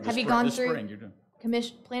 So start Have this you spring, gone this through- spring, you're doing.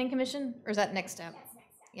 Planning commission, or is that next step?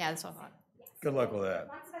 Yeah, that's what I thought. Good luck with that.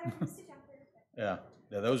 Lots of other hoops to jump through. Yeah,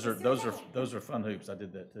 those are fun hoops. I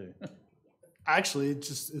did that too. Actually,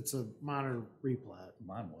 it's a minor replat.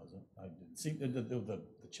 Mine wasn't. I didn't see, the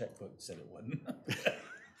checkbook said it wasn't.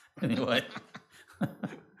 Anyway.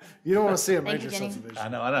 You don't want to see a Thank you, major Jenny. subdivision. I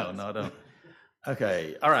know. No, I don't.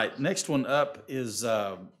 Okay, all right. Next one up is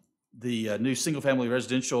the new single-family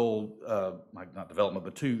residential, not development,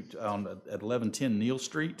 but two at 1110 Neal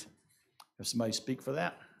Street. Have somebody speak for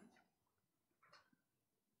that?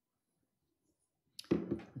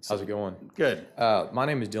 How's it going? Good. My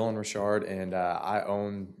name is Dylan Richard, and I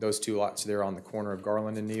own those two lots there on the corner of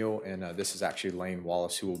Garland and Neal. And this is actually Lane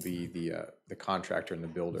Wallace, who will be the contractor and the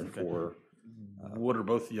builder for What are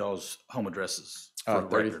both of y'all's home addresses? For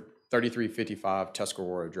the 3355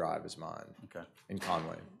 Tuscarora Drive is mine. Okay. In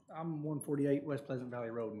Conway. I'm 148 West Pleasant Valley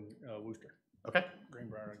Road in Worcester. Okay.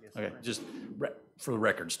 Greenbrier, I guess. Okay. Just for the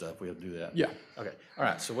record stuff, we have to do that. Yeah. Okay. All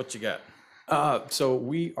right. So what you got? So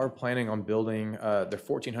we are planning on building they're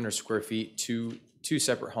 1,400 square feet, two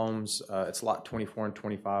separate homes. It's lot 24 and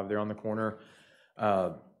 25. They're on the corner.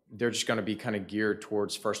 They're just going to be kind of geared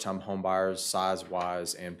towards first-time home buyers,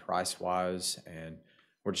 size-wise and price-wise, and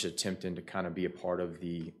we're just attempting to kind of be a part of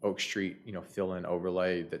the Oak Street, fill-in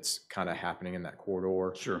overlay that's kind of happening in that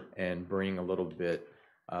corridor. Sure. And bring a little bit,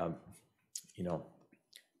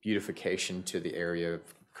 beautification to the area of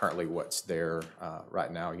currently what's there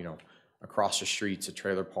right now. Across the street's a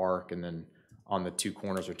trailer park, and then on the two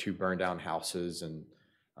corners are two burned down houses, and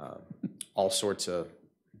all sorts of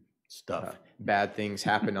Stuff. bad things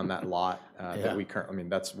happen on that lot that we currently.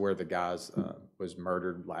 That's where the guys was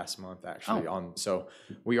murdered last month, actually. So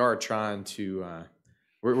we are trying to.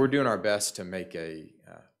 We're doing our best to make a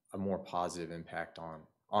more positive impact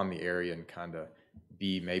on the area and kind of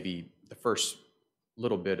be maybe the first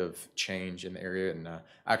little bit of change in the area. And I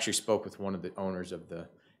actually spoke with one of the owners of the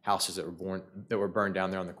houses that were burned down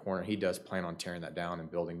there on the corner. He does plan on tearing that down and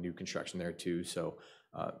building new construction there too. So,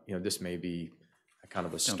 this may be a kind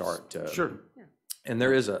of a start. Sure. And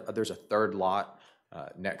there's a third lot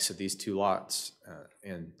next to these two lots,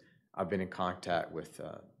 and I've been in contact with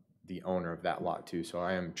the owner of that lot too. So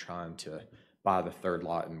I am trying to buy the third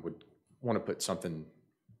lot and would want to put something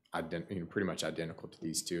pretty much identical to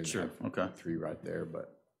these two. And Sure. have Okay. three right there,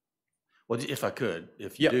 but. Well, if I could,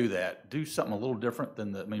 if you do that, do something a little different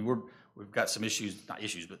than we've got some issues, not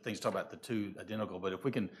issues, but things talk about the two identical. But if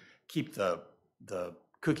we can keep the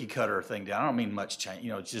cookie cutter thing down, I don't mean much change.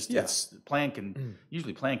 It's just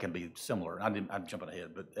usually plan can be similar. And I'm jumping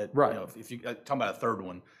ahead, but Right. If you talking about a third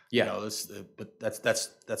one, but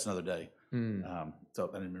that's another day. So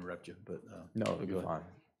I didn't interrupt you, but No, you're fine.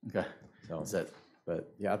 Okay. So, Is that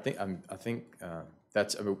but yeah, I think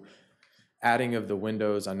that's adding of the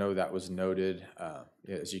windows. I know that was noted.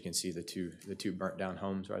 As you can see, the two burnt down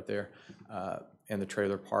homes right there, and the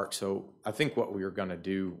trailer park. So I think what we are going to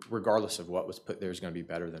do, regardless of what was put there, is going to be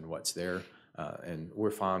better than what's there. And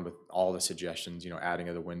we're fine with all the suggestions. Adding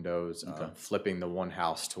of the windows, flipping the one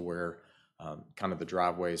house to where kind of the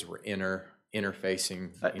driveways were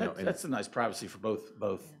interfacing. that's a nice privacy for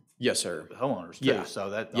both. Yes, sir. Homeowners too. Yeah.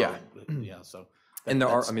 So that So. And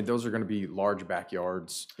those are going to be large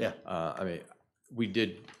backyards. Yeah. We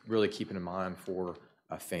did really keep it in mind for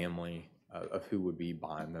a family of who would be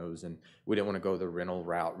buying those, and we didn't want to go the rental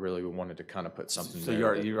route. Really, we wanted to kind of put something. So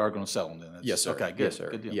there you are going to sell them then? Yes, sir. Okay, good. Yes,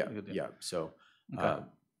 sir. Good deal. Yeah, Good deal. yeah. So, Okay.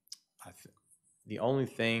 the only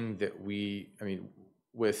thing that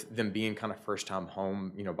with them being kind of first-time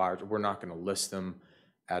home, buyers, we're not going to list them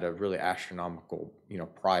at a really astronomical,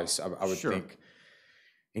 price. I would Sure. think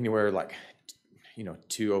anywhere like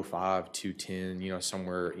 205, 210,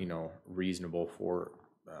 somewhere, reasonable for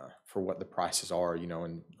what the prices are,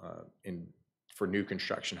 and for new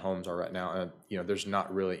construction homes are right now. There's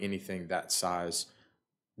not really anything that size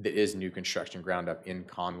that is new construction ground up in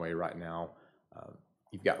Conway right now.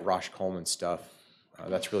 You've got Rosh Coleman stuff.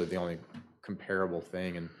 That's really the only comparable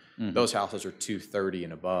thing. And those houses are 230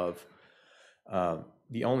 and above.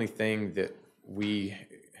 The only thing that we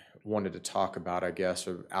wanted to talk about, I guess,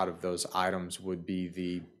 or out of those items would be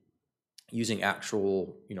the using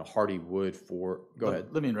actual, hardy wood for. Go ahead.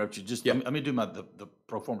 Let me interrupt you. Just let me do the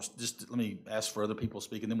pro forma. Just let me ask for other people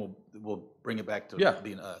speaking, then we'll bring it back to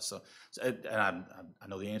being us. So and I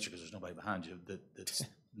know the answer because there's nobody behind you that's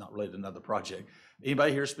not related to another project.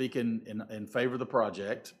 Anybody here speaking in favor of the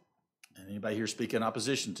project, and anybody here speaking in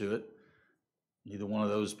opposition to it? Neither one of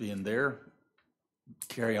those being there.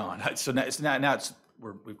 Carry on. So now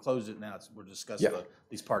we've closed it. Now we're discussing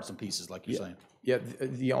these parts and pieces, like you're saying. Yeah.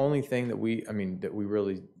 The only thing that we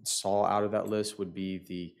really saw out of that list would be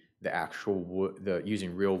the actual wood,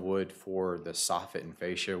 using real wood for the soffit and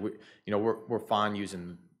fascia. We're fine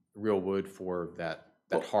using real wood for that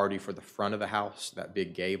hardy for the front of the house, that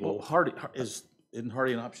big gable. Well, hardy isn't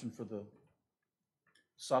hardy an option for the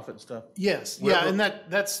soffit and stuff? Yes. Yeah, and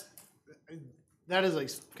that's that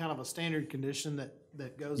is kind of a standard condition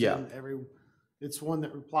that goes Yeah. in every, it's one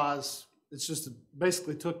that applies, it's just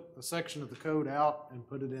basically took a section of the code out and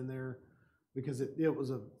put it in there because it was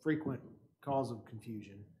a frequent cause of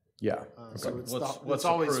confusion. Yeah. So it's, What's it's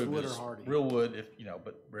always approved wood or is hardy. real wood, if,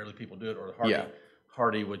 but rarely people do it, or hardy. Yeah.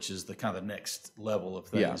 Hardy, which is the kind of the next level of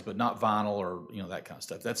things, Yeah. but not vinyl or, that kind of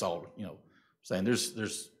stuff. That's all, saying there's,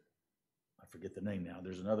 I forget the name now.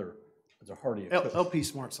 There's a hardy. LP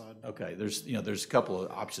Smart Side. Okay, there's a couple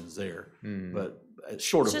of options there, Mm. but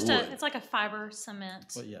short It's of just wood. it's like a fiber cement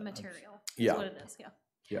Well, yeah, material. Yeah. That's what it is, yeah.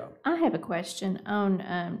 Yeah. I have a question.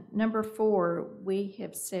 On number 4, we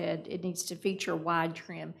have said it needs to feature wide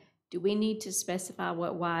trim. Do we need to specify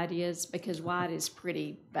what wide is? Because wide is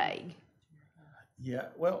pretty vague. Yeah,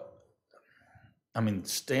 well, I mean,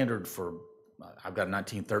 standard for, I've got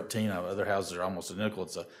 1913, other houses are almost identical.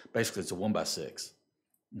 Basically it's a 1x6.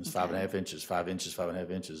 It's 5.5 inches, 5 inches, 5.5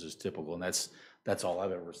 inches is typical, and that's all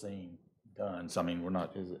I've ever seen done. So I mean, we're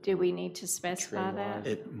not. Do we need to specify that?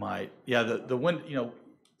 It might, yeah. The wind, a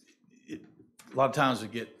lot of times we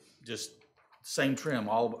get just same trim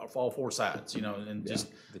all 4 sides, and just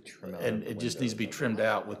The trim out and of the it just needs to be trimmed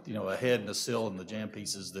out with a head and a sill and the jam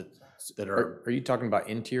pieces that are Are you talking about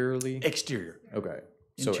interiorly? exterior. Okay.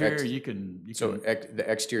 Interior, you can. The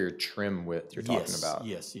exterior trim width you're talking about?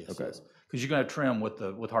 Yes. Okay. Because you're going to trim with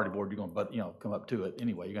hardy board. You're going to come up to it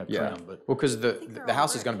anyway. You're going to Yeah. trim, but Well, because the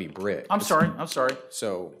house is going to be brick. I'm sorry.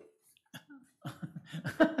 So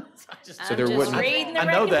I'm there just wouldn't- reading the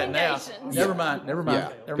I know that now. recommendations. Never mind.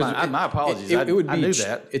 Yeah. Never mind. My apologies. It would be I knew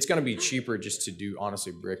that. It's going to be cheaper just to do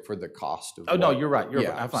honestly brick for the cost of. Oh no, what- you're right. You're yeah,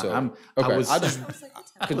 right. I'm fine. so- I okay. was. I just I was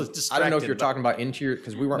I don't know if distracted you're by- talking about interior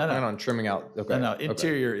because we weren't No, no. planning on trimming out. Okay. No, okay.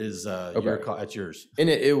 interior is that's yours. And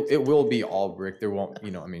it will be all brick. There won't,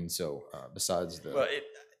 so besides the. Well,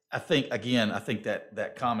 I think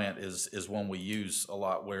that comment is one we use a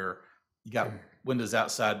lot where you got windows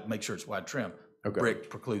outside, make sure it's wide trim. Okay. Brick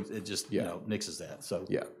precludes it, just nixes that. So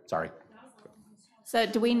Yeah. sorry. So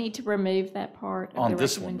do we need to remove that part of On the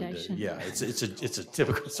this one, we do. recommendation? Yeah, it's a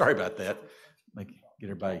typical. Sorry about that. Get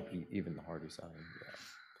everybody. Even the hardy side.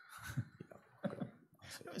 Yeah. Okay.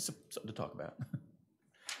 It's something to talk about.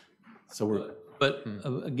 So we're. But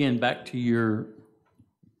again, back to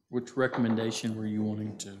which recommendation were you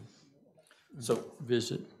wanting to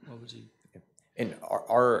visit? What was he? And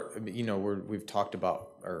we've talked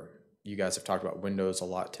about, or you guys have talked about windows a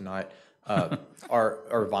lot tonight. Are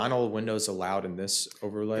vinyl windows allowed in this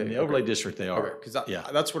overlay? In the overlay district, they are. Because Yeah.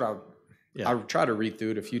 I tried to read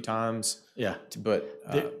through it a few times. Yeah. But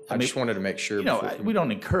I I just wanted to make sure. We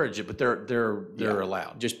don't encourage it, but they're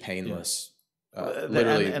allowed. Just painless. And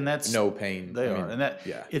Literally, that's no pain. They I are, mean, and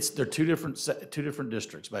yeah. they're two different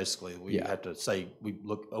districts basically. We Yeah. have to say we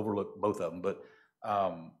overlook both of them, but I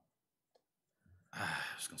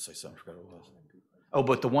was going to say something. I forgot what it was. Oh,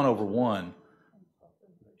 but the 1/1.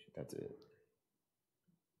 That's it.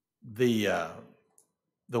 The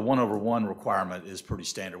 1/1 requirement is pretty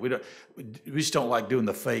standard. We just don't like doing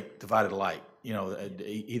the fake divided light.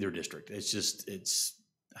 Either district. It's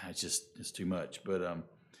too much. But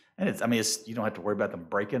you don't have to worry about them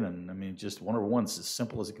breaking, and just 1/1's as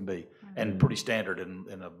simple as it can be, and pretty standard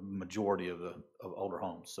in a majority of older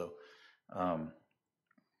homes. So,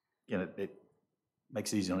 it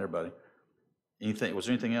makes it easy on everybody. Was there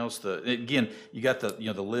anything else? Again, you got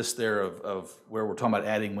the list there of where we're talking about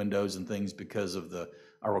adding windows and things because of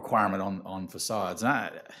our requirement on facades.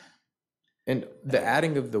 And the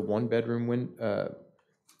adding of the 1-bedroom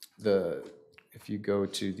if you go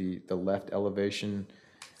to the left elevation,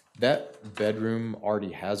 that bedroom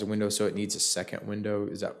already has a window, so it needs a second window.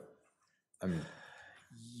 Is that?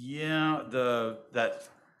 Yeah, We're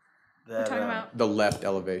talking about The left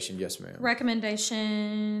elevation, yes, ma'am.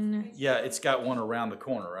 recommendation. Yeah, it's got one around the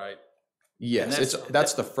corner, right? Yes, And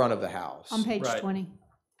that's the front of the house. On page Right. 20.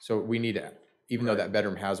 So we need to, even though that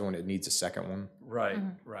bedroom has one, it needs a second one. Right,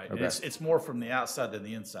 right. And Okay. it's more from the outside than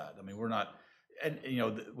the inside. We're not, and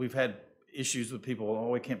we've had issues with people. Oh,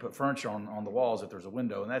 we can't put furniture on the walls if there's a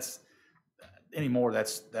window, and that's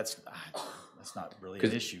not really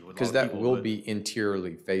an issue with a lot Because of that people, will but- be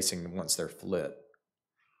interiorly facing once they're flipped.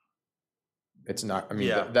 It's not,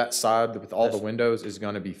 Yeah. that side with all the That's- windows is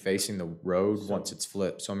gonna be facing the road once it's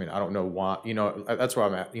flipped. So I don't know why, that's where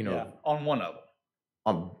I'm at, Yeah, on one of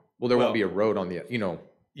them. well, there Well- won't be a road on the, Yeah.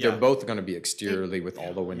 they're both gonna be exteriorly with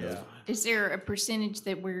all the windows. Yeah. Is there a percentage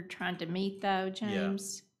that we're trying to meet though,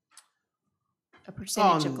 James? A On,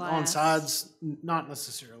 percentage of glass? on sides, not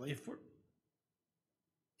necessarily.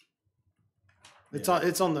 It's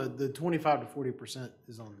on the 25 to 40%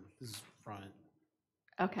 is front.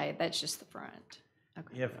 Okay, that's just the front.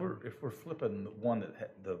 Yeah, if we're flipping the one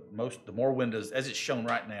that the more windows, as it's shown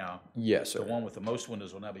right now, Yes, the sir. one with the most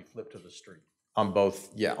windows will now be flipped to the street. On both,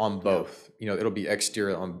 yeah, on both. You know, it'll be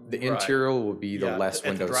exterior. On the Right. interior will be the Yeah, less at the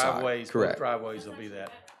window driveways, side. both Correct. driveways will be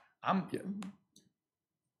that. Yeah.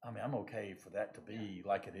 I'm okay for that to be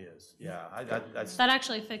like it is. Yeah, that's. That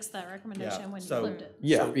actually fixed that recommendation when you so- flipped it.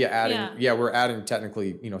 Yeah, So- yeah, we're adding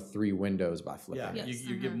technically, 3 windows by flipping Yeah, it.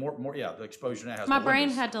 you get more, the exposure now has My more brain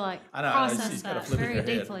windows. had to like I know, process it's gotta that flip in very your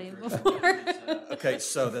head. deeply before. Okay,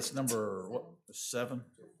 so that's number, 7?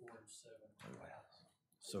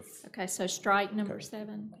 So, Okay, so strike number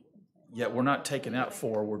 7. yeah, we're not taking out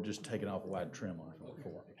 4, we're just taking off wide trim on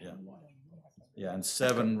 4, yeah. Yeah, and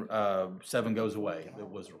 7 goes away, it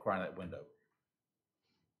was requiring that window.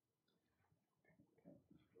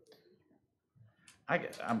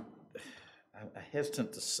 I'm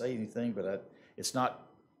hesitant to say anything, but it's not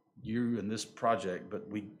you and this project, but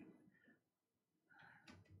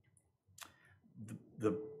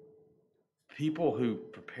the people who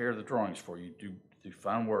prepare the drawings for you do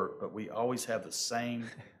fine work, but we always have the same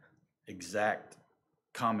exact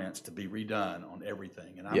comments to be redone on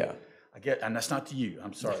everything. And and that's not to you,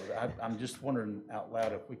 I'm sorry. I'm just wondering out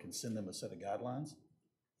loud if we can send them a set of guidelines.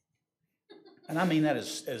 And I mean that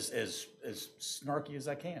as snarky as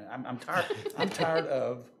I can. I'm tired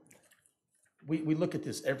of, we look at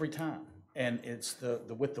this every time, and it's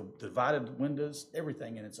with the divided windows,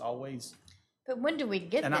 everything, and it's always. But when do we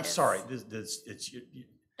get And this? I'm sorry, it's.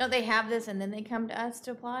 Don't they have this and then they come to us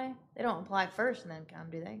to apply? They don't apply first and then come,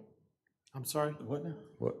 do they? I'm sorry? What now?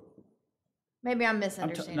 What? Maybe I'm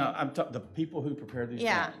misunderstanding. The people who prepare these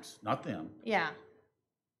Yeah. drawings, not them. Yeah.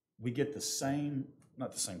 We get the same,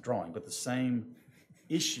 not the same drawing, but the same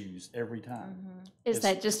issues every time. Is It's-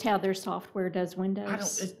 that just how their software does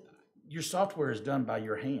Windows? Your software is done by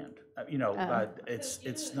your hand,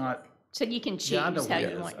 it's not. So you can Yeah, I know choose how what it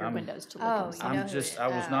you is. want your I'm- windows to look. Oh, inside. you know I'm who just, it- I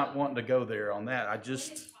was not wanting to go there on that,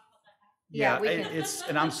 Yeah, we can- it's,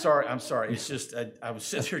 and I'm sorry, it's just, I was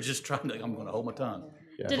sitting here just trying to, I'm gonna hold my tongue.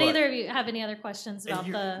 Did But- either of you have any other questions about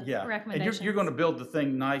the Yeah, and recommendations? you're gonna build the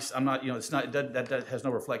thing nice, I'm not, it's not, that has no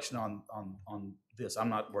reflection on this, I'm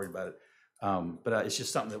not worried about it. But it's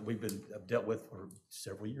just something that I've dealt with for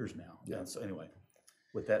several years now. Yeah. So anyway,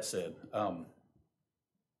 with that said,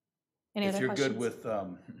 Any if other you're questions? good with,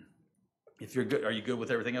 if you're good, are you good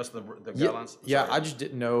with everything else, the Yeah, guidelines? yeah, Sorry. I just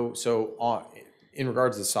didn't know, so in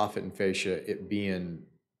regards to soffit and fascia, it being,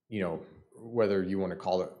 whether you want to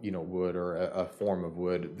call it, wood or a form of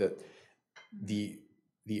wood, that the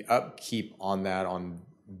upkeep on that, on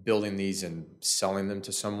building these and selling them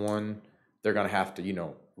to someone, they're gonna have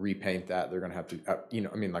to, repaint that, they're gonna have to,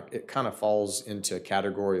 it kind of falls into a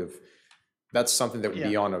category of, that's something that would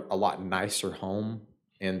be on a lot nicer home,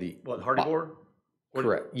 and the. What, hardy board?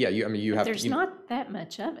 Correct, yeah, you have to. There's not that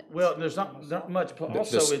much of it. Well, there's not much, but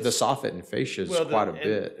also The it's. soffit and fascia is Well, quite a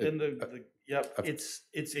bit. And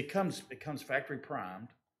it comes factory primed,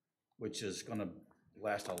 which is gonna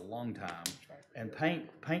last a long time. And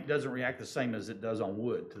paint doesn't react the same as it does on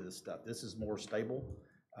wood to this stuff. This is more stable.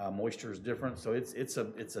 Moisture is different, so it's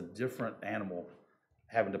a different animal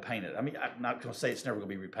having to paint it. I mean, I'm not gonna say it's never gonna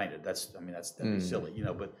be repainted. That'd be silly,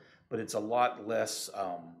 but it's a lot less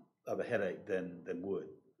of a headache than wood.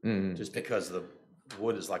 Just because the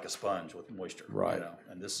wood is like a sponge with moisture, Right.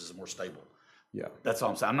 And this is more stable. Yeah. That's all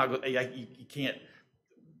I'm saying. I'm not going. You can't.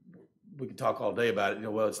 We can talk all day about it.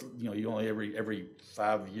 Well, it's you only every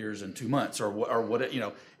 5 years and 2 months or what.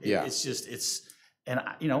 Yeah. It's just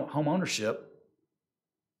home ownership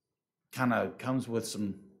kind of comes with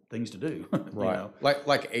some things to do. Right.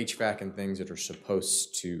 Like HVAC and things that are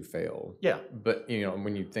supposed to fail. Yeah. But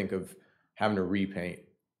when you think of having to repaint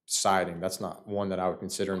siding, that's not one that I would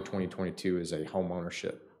consider in 2022 as a home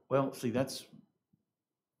ownership. Well, see, that's.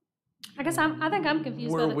 I guess I think I'm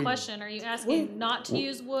confused by Where the we- question. Are you asking not to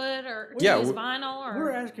use wood or to Yeah, use we- vinyl or?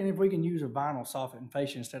 We're asking if we can use a vinyl soffit and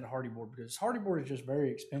fascia instead of hardy board, because hardy board is just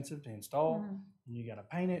very expensive to install. And you gotta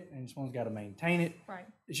paint it, and someone's gotta maintain it. Right.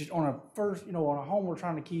 It's just on a home we're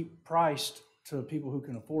trying to keep priced to people who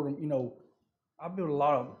can afford them. I build a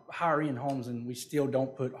lot of higher end homes, and we still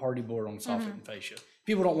don't put hardy board on soffit and fascia.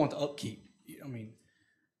 People don't want the upkeep.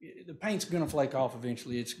 The paint's gonna flake off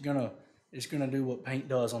eventually. It's gonna do what paint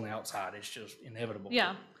does on the outside. It's just inevitable.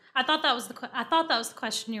 Yeah, I thought that was the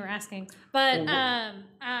question you were asking. But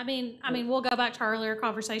we'll go back to our earlier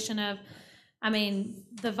conversation of,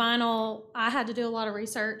 the vinyl. I had to do a lot of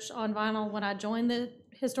research on vinyl when I joined the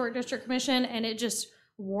Historic District Commission, and it just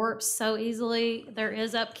warps so easily. There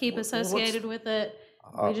is upkeep associated with it.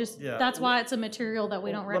 We just, yeah. that's why it's a material that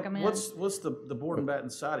we don't What- recommend. What's the board and batten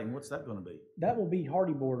siding, what's that gonna be? That will be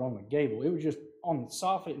hardy board on the gable. It was just on the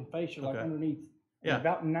soffit and fascia, like Okay. underneath. Yeah.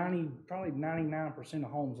 About 90, probably 99%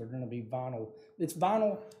 of homes are gonna be vinyl. It's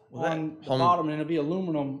vinyl Well, that- on the Home- bottom and it'll be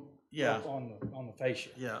aluminum Yeah. up on the fascia.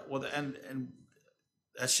 Yeah, well, and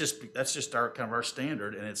that's just our, kind of our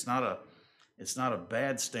standard, and it's not a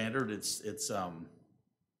bad standard, it's,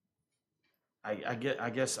 I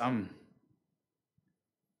guess I'm,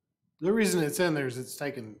 The reason it's in there is it's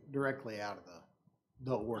taken directly out of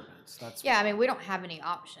the ordinance. That's Yeah, I mean, we don't have any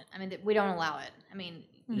option. I mean, we don't allow it. I mean,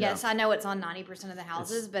 yes, I know it's on 90% of the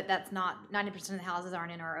houses, but that's not, 90% of the houses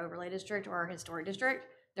aren't in our overlay district or our historic district.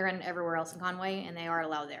 They're in everywhere else in Conway, and they are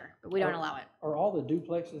allowed there, but we don't allow it. Are all the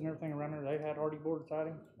duplexes and everything around there, they had hardy board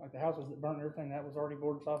siding? Like the houses that burnt and everything, that was hardy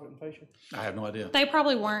board, soffit and fascia? I have no idea, They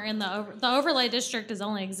probably weren't in the overlay district has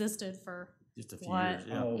only existed for just a few what? years,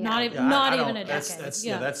 yeah. Oh. Not even, Yeah, not I even don't- a that's- decade. That's,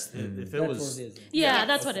 Yeah. that's, if it That's what was, it is. then. Yeah,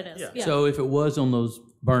 that's what it is. Yeah. Yeah. So if it was on those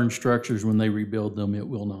burned structures, when they rebuild them, it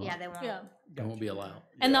will not. Yeah, they won't. Yeah. It won't be allowed.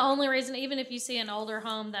 And the only reason, even if you see an older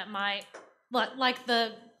home that might, like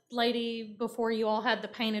the lady before you all had the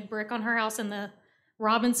painted brick on her house in the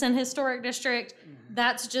Robinson Historic District,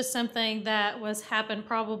 that's just something that was happened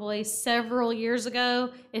probably several years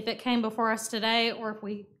ago. If it came before us today, or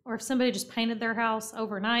if somebody just painted their house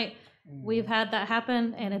overnight, we've had that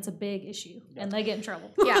happen, and it's a big issue, and they get in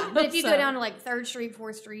trouble. Yeah, but if you go So- down to like 3rd Street,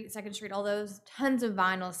 4th Street, 2nd Street, all those, tons of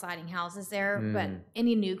vinyl siding houses there, but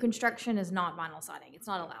any new construction is not vinyl siding. It's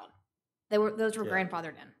not allowed. Those were Yeah.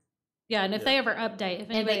 grandfathered in. Yeah, and if they ever update, if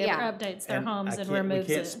anybody yeah. ever updates their homes and we removes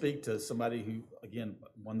can't it. speak to somebody who, again,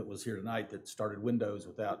 one that was here tonight that started windows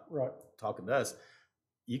without Right. talking to us.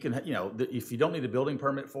 You can, if you don't need a building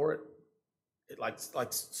permit for it, like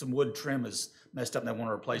some wood trim is messed up and they want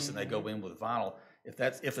to replace it, and they go in with vinyl. If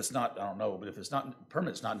it's not, I don't know, but if it's not,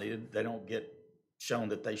 permit's not needed, they don't get shown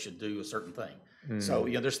that they should do a certain thing. So,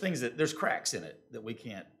 there's cracks in it that we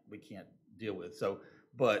can't deal with. So,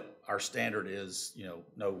 but our standard is,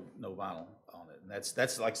 no vinyl on it. And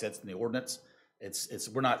that's like I said, it's in the ordinance.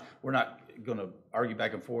 We're not gonna argue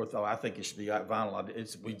back and forth, I think it should be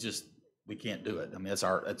vinyl. We can't do it. I mean,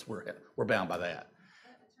 we're bound by that.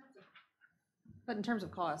 But in terms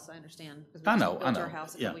of costs, I understand. Because I we know, just I built know, our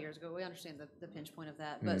house a yeah. couple years ago. We understand the pinch point of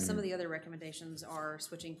that. But some of the other recommendations are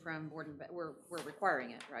switching from board and we're requiring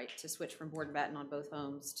it, right? To switch from board and batten on both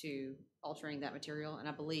homes to altering that material. And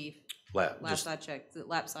I believe, last I checked, that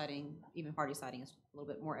lap siding, even hardy siding, is a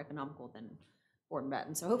little bit more economical than board and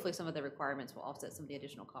batten. So hopefully some of the requirements will offset some of the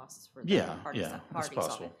additional costs for the hardy that's hardy possible.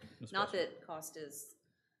 siding. That's Not possible. that cost is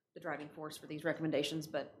the driving force for these recommendations,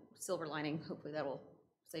 but silver lining, hopefully that will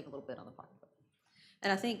save a little bit on the pocketbook.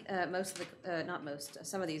 And I think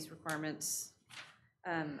some of these requirements,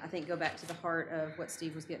 I think go back to the heart of what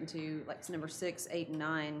Steve was getting to, like number 6, 8, and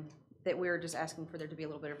 9, that we're just asking for there to be a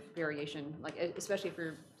little bit of variation, like especially if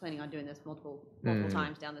you're planning on doing this multiple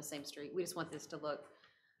times down the same street. We just want this to look,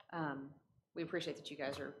 we appreciate that you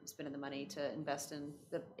guys are spending the money to invest in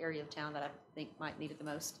the area of town that I think might need it the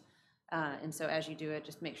most. And so as you do it,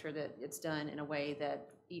 just make sure that it's done in a way that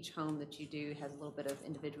each home that you do has a little bit of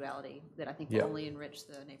individuality that I think will only enrich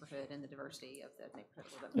the neighborhood and the diversity of the neighborhood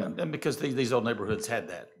a little bit more. And because these old neighborhoods had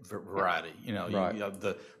that variety, Right.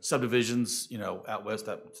 The subdivisions, out west,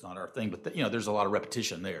 that's not our thing, but there's a lot of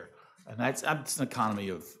repetition there. And that's an economy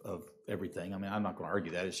of everything. I mean, I'm not gonna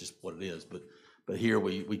argue that, it's just what it is, but here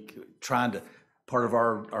we trying to, part of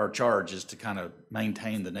our charge is to kind of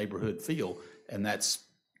maintain the neighborhood feel, and that's,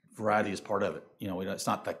 variety is part of it. It's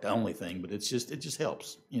not like the only thing, but it just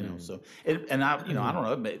helps, so, I don't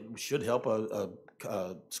know, it should help a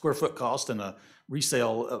square foot cost and a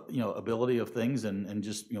resale, ability of things, and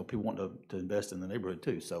just, people want to invest in the neighborhood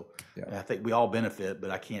too. So I think we all benefit,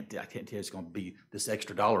 but I can't tell you it's going to be this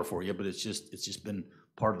extra dollar for you, but it's just been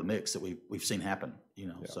part of the mix that we've seen happen,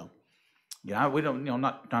 so. Yeah, we don't, I'm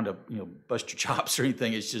not trying to, bust your chops or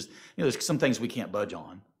anything. It's just, there's some things we can't budge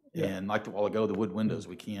on. Yeah. And like a while ago, the wood windows,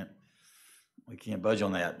 we can't budge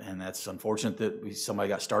on that. And that's unfortunate that somebody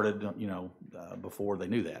got started, before they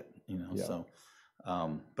knew that, so.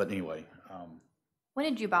 But anyway. When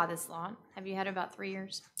did you buy this lot? Have you had it about 3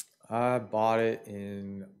 years? I bought it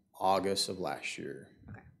in August of last year.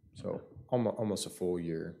 Okay. So almost a full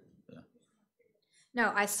year.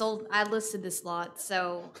 No, I listed this lot,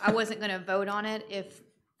 so I wasn't gonna vote on it if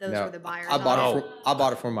those No, were the buyers. I bought on it. I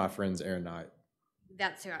bought it from my friends Aaron Knight.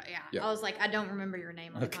 That's who, Yeah. I was like, I don't remember your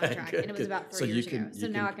name on the Okay, contract, good, and it was good. about 3 So you years can- ago. So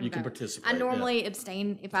you now can- I can you can vote. participate, I yeah. normally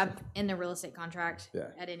abstain if I'm in the real estate contract Yeah.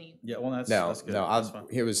 at any. Yeah, well, that's No, good. no, That's fine.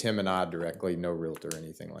 it was him and I directly, no realtor or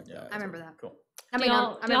anything like that. I remember that. Cool. I Do mean,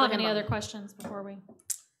 y'all I'm have in any agreement. other questions before we?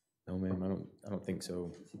 No, ma'am, I don't think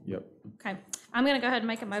so. Yep. Okay, I'm gonna go ahead and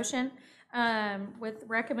make a motion, with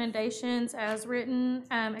recommendations as written,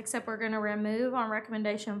 except we're gonna remove on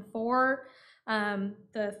recommendation 4,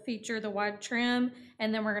 the feature, the wide trim,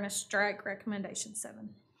 and then we're gonna strike recommendation 7.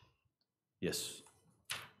 Yes.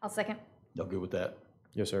 I'll second. Y'all good with that?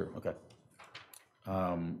 Yes, sir. Okay.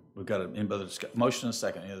 We've got any other motion and a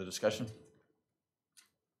second. Any other discussion?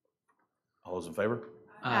 All those in favor?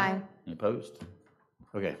 Aye. Any opposed?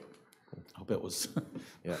 Okay. Hope it was,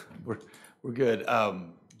 Yeah. we're good.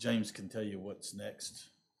 James can tell you what's next.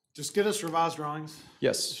 Just get us revised drawings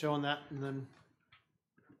Yes. showing that, and then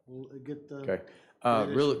we'll get the. Okay.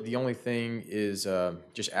 Great Really, the only thing is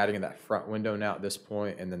just adding in that front window now at this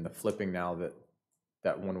point, and then the flipping now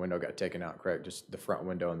that one window got taken out, correct? Just the front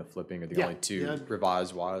window and the flipping are the Yeah. only two Yeah.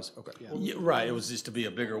 revised wise? Okay. Yeah. Yeah, right, it was just to be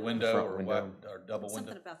a bigger window Front or window. what, or double window.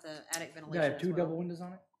 Something about the attic You ventilation gotta have as two well. double windows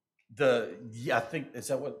on it? Yeah, I think, that's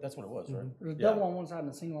what it was, right? There's a Yeah. double on one side and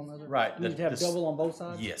a single on the other? Right, You need to have this- double on both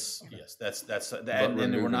sides? Yes, yes, that's, and then we're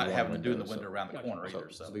removing not one having to do the window, window so- around the Gotcha. corner So either,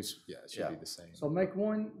 so. at least, yeah, it should Yeah. be the same. So make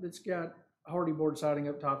one that's got hardy board siding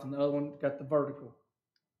up top and the other one got the vertical.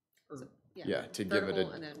 Yeah, to give it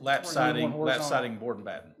Vertical a, and then Lap horizontal. siding, One lap horizontal. siding, board and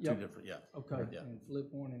batten, two Yep. different, yeah. Okay, Yeah. and flip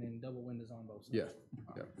one and then double windows on both sides. yeah,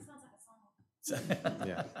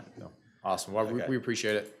 yeah. No. Awesome. Well, Okay. we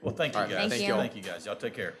appreciate it. Well, thank you All right, guys. thank you. Thank you guys. Y'all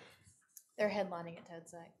take care. They're headlining at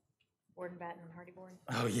Toad's Sack. Board and Batten and Hardy Board.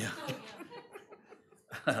 Oh, yeah.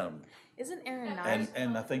 Isn't Aaron Knight?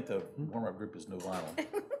 And I think the warm-up group is no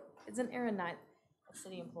vinyl. Isn't Aaron Knight a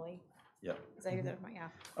city employee? Yep. Is that who they're, yeah.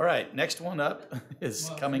 All right, next one up is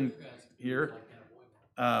coming here.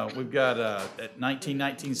 We've got at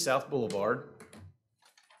 1919 South Boulevard,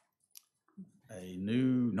 a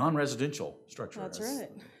new non-residential structure. That's right.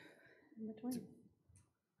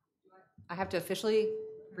 I have to officially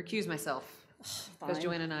recuse myself because Fine.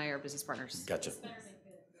 Joanna and I are business partners. Gotcha.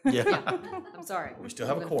 Yeah, I'm sorry. we still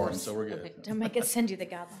have a Moving quorum, forward. so we're good. Okay. Don't make us send you the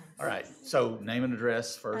guidelines. All right, so name and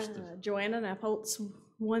address first, Joanna Napholtz,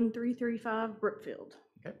 1335 Brookfield.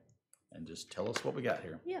 okay? And just tell us what we got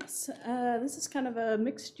here. Yes, this is kind of a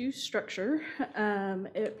mixed-use structure.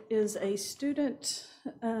 It is a student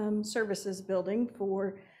services building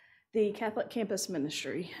for the Catholic Campus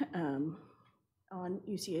Ministry on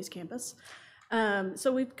UCA's campus.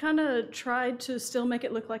 So we've kind of tried to still make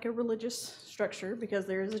it look like a religious structure because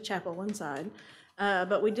there is a chapel inside.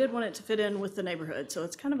 But we did want it to fit in with the neighborhood. So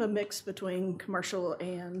it's kind of a mix between commercial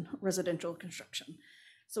and residential construction.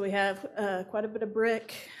 So we have quite a bit of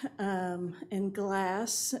brick and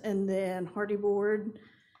glass, and then hardy board,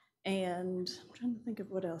 and I'm trying to think of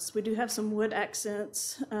what else. We do have some wood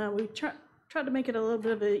accents. We tried to make it a little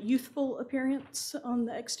bit of a youthful appearance on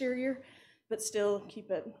the exterior, but still keep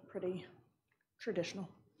it pretty traditional.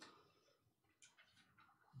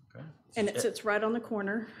 Okay. And it sits right on the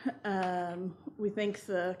corner. We think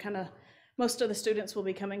most of the students will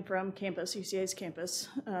be coming from campus, UCA's campus,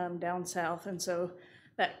 down south, and so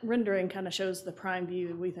that rendering kind of shows the prime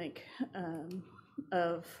view, we think,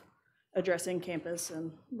 of addressing campus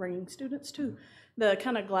and bringing students to. The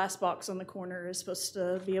kind of glass box on the corner is supposed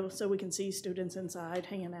to be able, so we can see students inside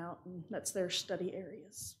hanging out, and that's their study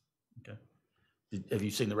areas. Okay. Have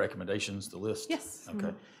you seen the recommendations, the list? Yes.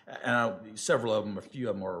 Okay. And several of them, a few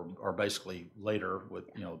of them are basically later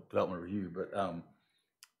with, development review, but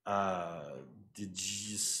did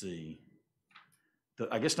you see?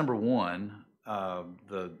 I guess number one,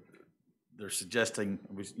 they're suggesting,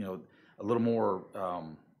 a little more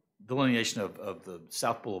delineation of the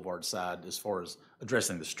South Boulevard side as far as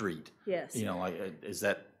addressing the street. Yes. Is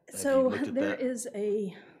that, have you So looked at there that? is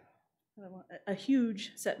a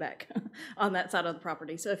huge setback on that side of the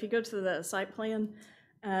property. So if you go to the site plan,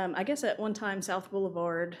 I guess at one time South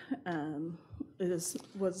Boulevard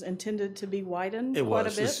was intended to be widened It quite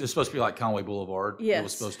was. a It's bit. supposed to be like Conway Boulevard. It was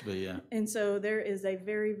Yes. supposed to be, yeah. And so there is a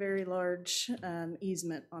very, very large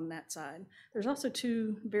easement on that side. There's also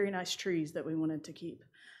two very nice trees that we wanted to keep.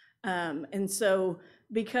 And so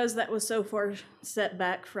because that was so far set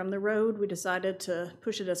back from the road, we decided to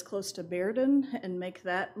push it as close to Bearden and make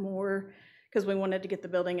that more, because we wanted to get the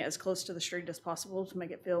building as close to the street as possible to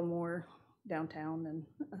make it feel more downtown and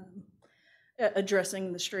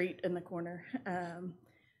addressing the street in the corner.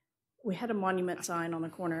 We had a monument sign on the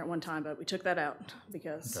corner at one time, but we took that out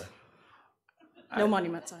because no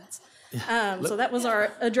monument signs. So that was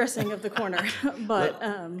our addressing of the corner. But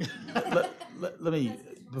Let me,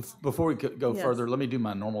 before we go Yes. further, let me do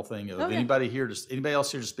my normal thing of Okay. anybody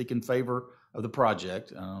else here to speak in favor of the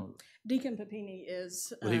project. Deacon Papini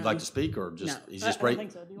is. Would he like to speak, or just, no, he's I just don't right,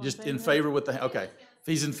 think so. Do you wanna just say in anything? favor with the, okay. If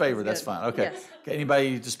he's in favor, that's good. fine, okay. Yes. Okay,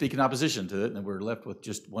 anybody to speak in opposition to it, and we're left with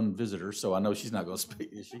just one visitor, so I know she's not gonna speak,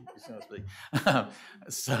 is she? She's gonna speak.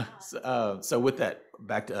 So with that,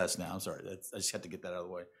 back to us now, I'm sorry, I just had to get that out of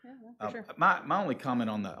the way. Yeah, no, for sure. My only comment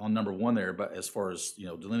on number one there, but as far as,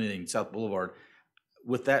 delineating South Boulevard,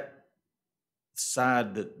 with that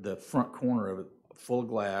side, the front corner of it, full of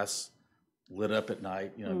glass, lit up at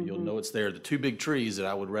night, you'll know it's there. The two big trees that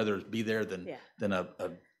I would rather be there than Yeah.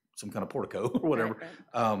 some kind of portico or whatever.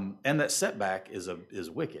 Right. And that setback is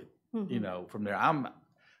wicked. From there, I'm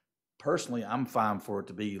fine for it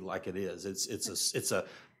to be like it is. It's a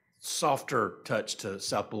softer touch to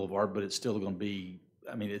South Boulevard, but it's still going to be.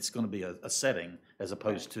 I mean, it's going to be a setting as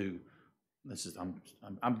opposed to. This is I'm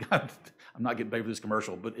not getting paid for this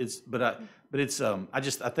commercial, but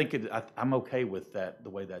I think I'm okay with that, the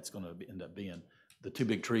way that's going to end up being. The two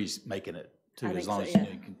big trees making it too, I as think long so, as yeah.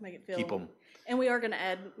 you can Make it feel, keep them. And we are going to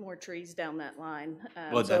add more trees down that line,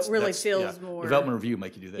 Well, so it really feels yeah. more. Development review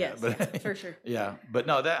make you do that. Yes, but, for sure. Yeah, but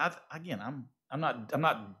no, I'm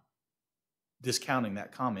not discounting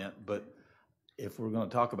that comment, but if we're going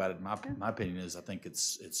to talk about it, my opinion is I think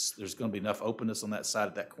it's there's going to be enough openness on that side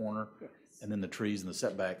at that corner, and then the trees and the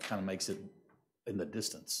setback kind of makes it in the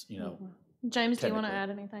distance, James, do you want to Technically. add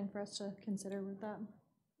anything for us to consider with that?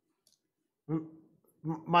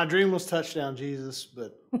 My dream was touchdown Jesus,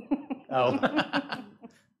 but Oh,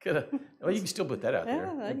 could well, you can still put that out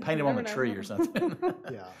there. Yeah, Paint him on the never know. tree or something,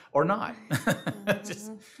 yeah. or not.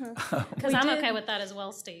 Just, Because I'm okay with that as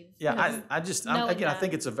well, Steve. yeah, I knowing I that.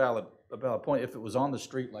 think it's a valid point. If it was on the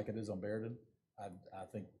street like it is on Barrington, I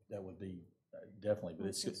think that would be definitely. But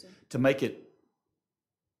it's to make it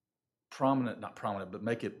not prominent, but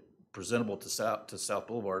make it presentable to South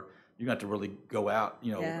Boulevard. You're going to have to really go out,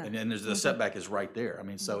 Yeah. and then there's the setback is right there. I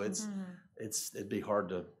mean, so it'd be hard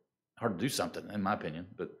to do something, in my opinion.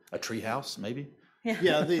 But a tree house, maybe.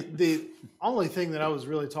 Yeah, the only thing that I was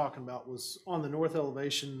really talking about was on the north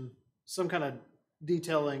elevation, some kind of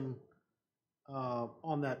detailing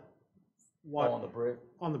on that. On the brick.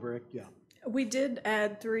 On the brick, yeah. We did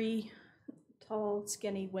add 3 tall,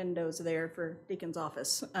 skinny windows there for Deacon's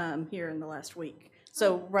office here in the last week.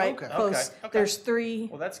 So right Okay. close, Okay. there's 3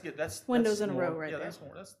 Well, that's good. That's windows that's in a more- row right yeah, there. That's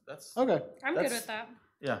more. That's Okay. I'm good with that.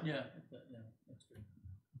 yeah. Yeah, that's good.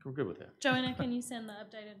 We're good with that. Joanna, can you send the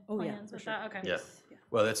updated Oh, yeah, plans for with sure. that? Okay. Yeah.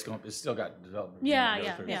 Well, it's still got development. Yeah, review to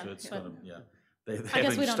yeah, go through, yeah, So it's but- gonna, yeah. They guess haven't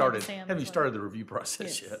we even don't started, understand haven't even what- started the review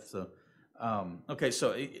process Yes. yet, so. Okay,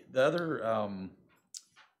 so the other,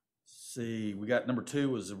 see, we got number 2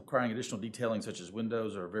 was requiring additional detailing such as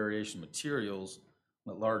windows or variation materials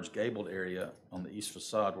on a large gabled area on the east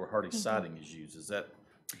facade where hardy siding is used. Is that?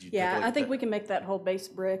 did you take a Yeah, look I at think that? we can make that whole base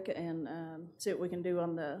brick and see what we can do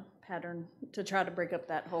on the pattern to try to break up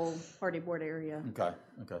that whole hardy board area.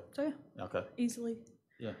 Okay, So yeah, okay. easily.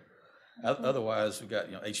 Yeah. Otherwise, we got,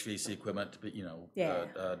 HVAC equipment, but, Yeah.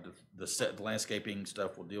 the landscaping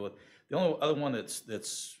stuff we'll deal with. The only other one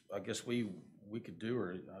that's I guess we could do,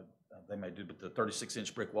 or they may do, but the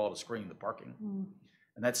 36-inch brick wall to screen the parking.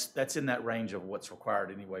 And that's in that range of what's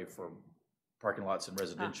required anyway for parking lots and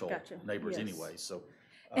residential gotcha. neighbors Yes. anyway, so.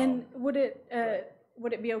 And would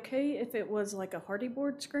it be okay if it was like a hardy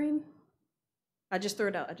board screen? I just threw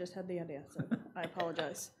it out. I just had the idea, so I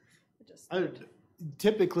apologize.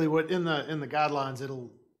 Typically, what in the guidelines,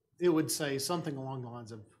 it would say something along the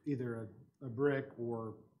lines of either a brick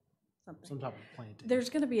or some type of planting. There's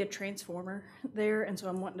going to be a transformer there, and so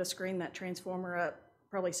I'm wanting to screen that transformer up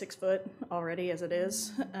probably 6 foot already as it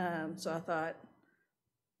is. So I thought,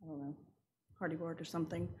 I don't know, hardy board or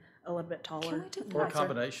something a little bit taller. Or a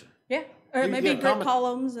combination. Yeah, or You- maybe yeah, brick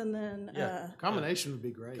columns and then. Yeah. Combination would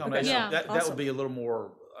be great. Combination, Yeah. that Awesome. would be a little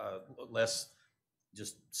more, less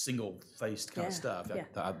just single-faced kind Yeah, of stuff.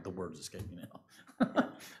 yeah. The words escape me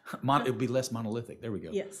now. It would be less monolithic, there we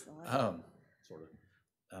go. Yes. I like that. Sort of.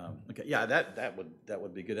 Okay, yeah, that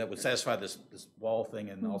would be good. That would satisfy this wall thing,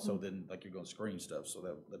 and also then like you're going to screen stuff, so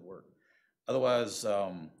that'd work. Otherwise,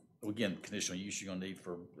 again, conditional use you're going to need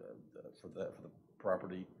for the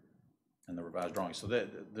property and the revised drawings. So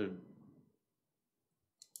the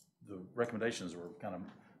recommendations were kind of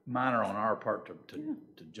minor on our part to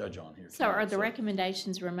judge on here. So are tonight, the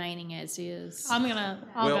recommendations remaining as is? I'll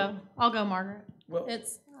go, Margaret. Well,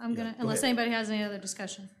 Unless ahead. anybody has any other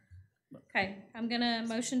discussion. Okay, I'm gonna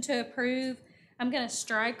motion to approve. I'm gonna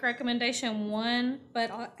strike recommendation 1, but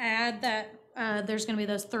I'll add that, there's gonna be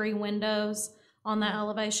those 3 windows on that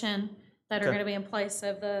elevation that are Okay. gonna be in place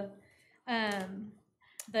of the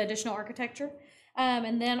additional architecture.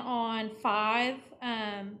 And then on 5,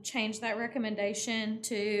 change that recommendation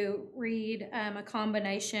to read a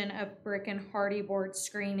combination of brick and hardy board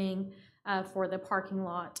screening for the parking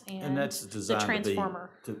lot And that's the designed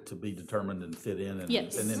transformer. to be determined and fit in, and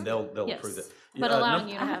Yes. and then they'll Yes. approve it. But Yeah, allowing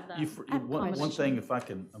you to have that. One thing, if I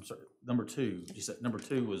can, I'm sorry, number 2, you said, number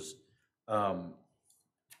 2 was,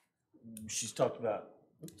 she's talked about,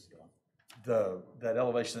 that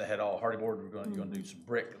elevation that had all hardy board, you're gonna do some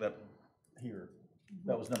brick, that, here,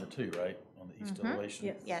 that was number 2, right, on the east elevation?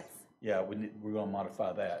 Yes. Yes. Yeah, we're gonna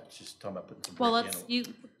modify that, she's talking about putting some Well, brick in.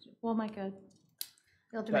 we'll make a,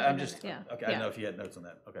 You'll have to make I'm a just, note. okay, I didn't know if you had notes on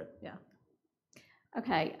that, okay.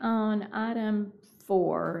 Okay, on item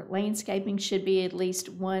 4, landscaping should be at least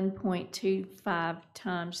 1.25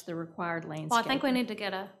 times the required landscaping. well, I think we need to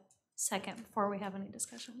get a second before we have any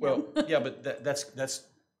discussion. Well, yeah, but that's,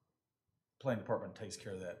 planning department takes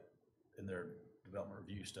care of that in their development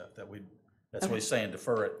review stuff, that's what he's saying,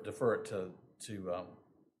 defer it to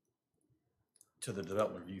the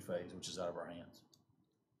development review phase, which is out of our hands.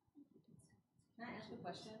 Can I ask a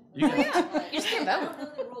question? You can- You just can't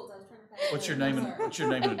vote. What's your name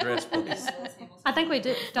and address, please? I think we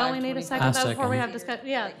do, don't we need a second though before we have discussion?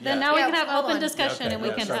 Yeah, then now we Yeah, can have hold open on. discussion Okay, and we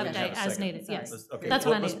yeah, can sorry, we have update a as second. needed, yes. Okay, That's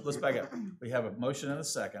what I let's- need. Let's back up. We have a motion and a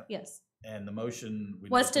second, Yes. and the motion. we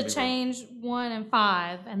know Was it's to gonna be- change 1 and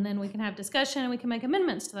 5, and then we can have discussion and we can make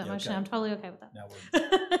amendments to that Yeah, motion. okay. I'm totally okay with that. Now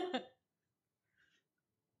we're,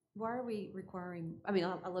 Why are we requiring, I mean,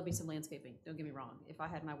 I love me some landscaping, don't get me wrong. If I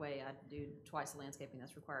had my way, I'd do twice the landscaping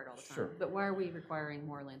that's required all the time. Sure. But why are we requiring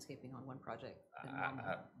more landscaping on one project than normal?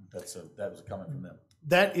 that was a comment from them.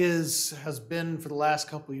 That has been for the last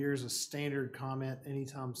couple of years a standard comment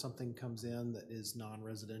anytime something comes in that is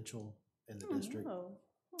non-residential in the district. Oh,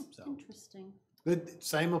 So, interesting. but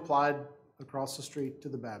same applied across the street to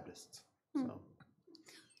the Baptists. So,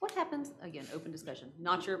 What happens, again, open discussion,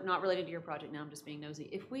 not related to your project now, I'm just being nosy.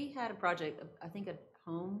 If we had a project, I think a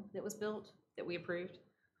home that was built that we approved,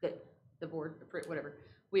 that the board approved, whatever,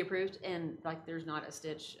 we approved, and like there's not a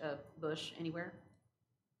stitch of bush anywhere,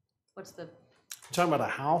 what's the, talking about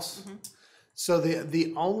a house. So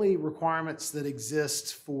the only requirements that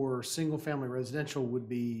exist for single-family residential would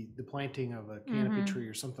be the planting of a canopy tree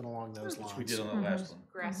or something along those lines. Which we did on the last one.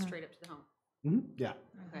 grass straight up to the home? Yeah.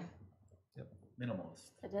 Okay. Minimalist.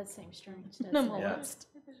 That does seem strange, doesn't No it? more.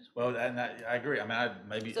 Well, and I agree. I mean,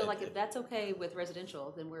 maybe. So like if that's okay with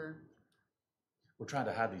residential, then we're We're trying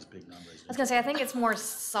to hide these big I was non-residential. gonna say, I think it's more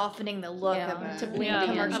softening the look Yeah, of to a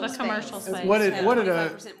blend Yeah, in. of a commercial space. What did- yeah. what did a-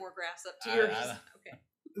 25% more grass up to yours, okay.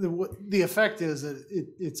 The effect is that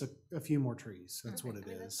it's a few more trees. That's what it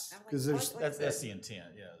is. Because there's, That's the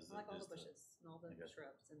intent, yeah. I like all the bushes and all the Okay.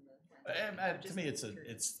 shrubs and the. And to me,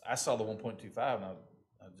 it's, I saw the 1.25 and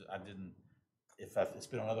I didn't, it's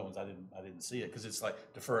been on other ones, I didn't see it, because it's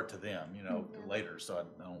like defer it to them, later, so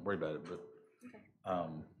I don't worry about it, but,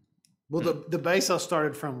 well, the base I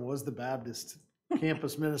started from was the Baptist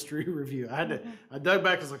Campus Ministry Review. I dug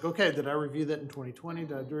back, I was like, okay, did I review that in 2020?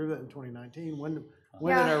 Did I do that in 2019? When did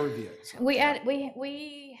I review it? So, We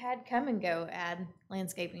had Come and Go add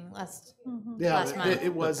landscaping last. yeah, last month.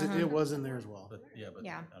 it was in there as well. but, Yeah.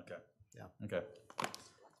 okay. Yeah. Okay.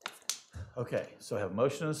 Okay, so I have a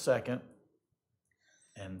motion and a second,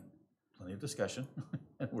 and plenty of discussion.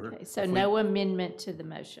 Okay, so no amendment to the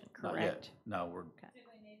motion, Not yet. correct? No,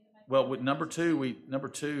 well, with number two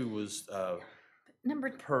was,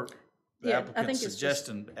 Number, per the Yeah, I applicant's think it's just-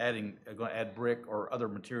 suggestion, going to add brick or other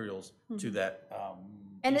materials to that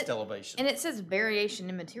And east elevation. and it says variation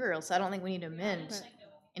in material, so I don't think we need to amend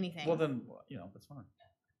anything. Well, then, that's fine.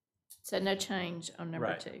 So no change on number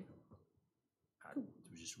Right. 2. I was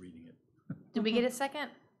just reading it. Did we get a second?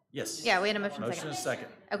 Yes. Yeah, we had a motion Motion and second.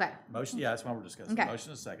 second. Okay. Motion, yeah, that's what we're discussing. Okay. Motion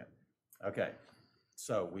and second. Okay.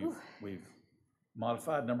 So we've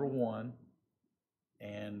modified number 1,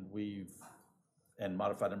 and and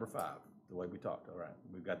modified number 5, the way we talked. All right,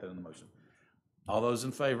 we've got that in the motion. All those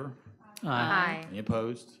in favor? Aye. Any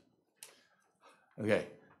opposed? Okay,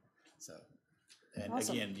 so, and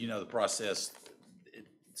again, the process,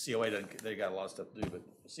 COA they got a lot of stuff to do, but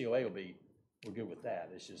COA we're good with that.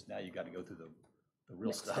 It's just now you got to go through the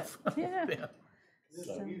real stuff. Yeah.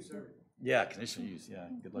 So, yeah, conditional use, yeah,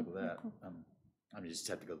 good luck with that. I just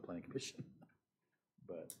have to go to the planning commission.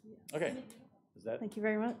 But, okay, is that, Thank you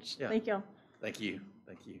very much. Yeah. Thank y'all. thank you.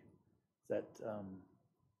 Is that,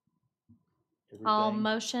 I'll everything?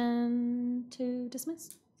 motion to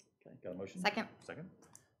dismiss. Okay, got a motion? Second. Second?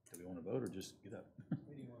 Do we want to vote or just get up?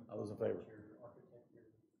 All those in favor?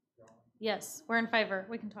 Yes, we're in favor.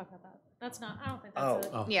 We can talk about that. That's not, I don't think that's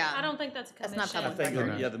Oh. I Yeah. don't think that's a That's not commission. I think,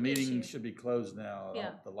 record. the meeting issue. should be closed now.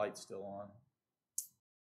 Yeah. The light's still on.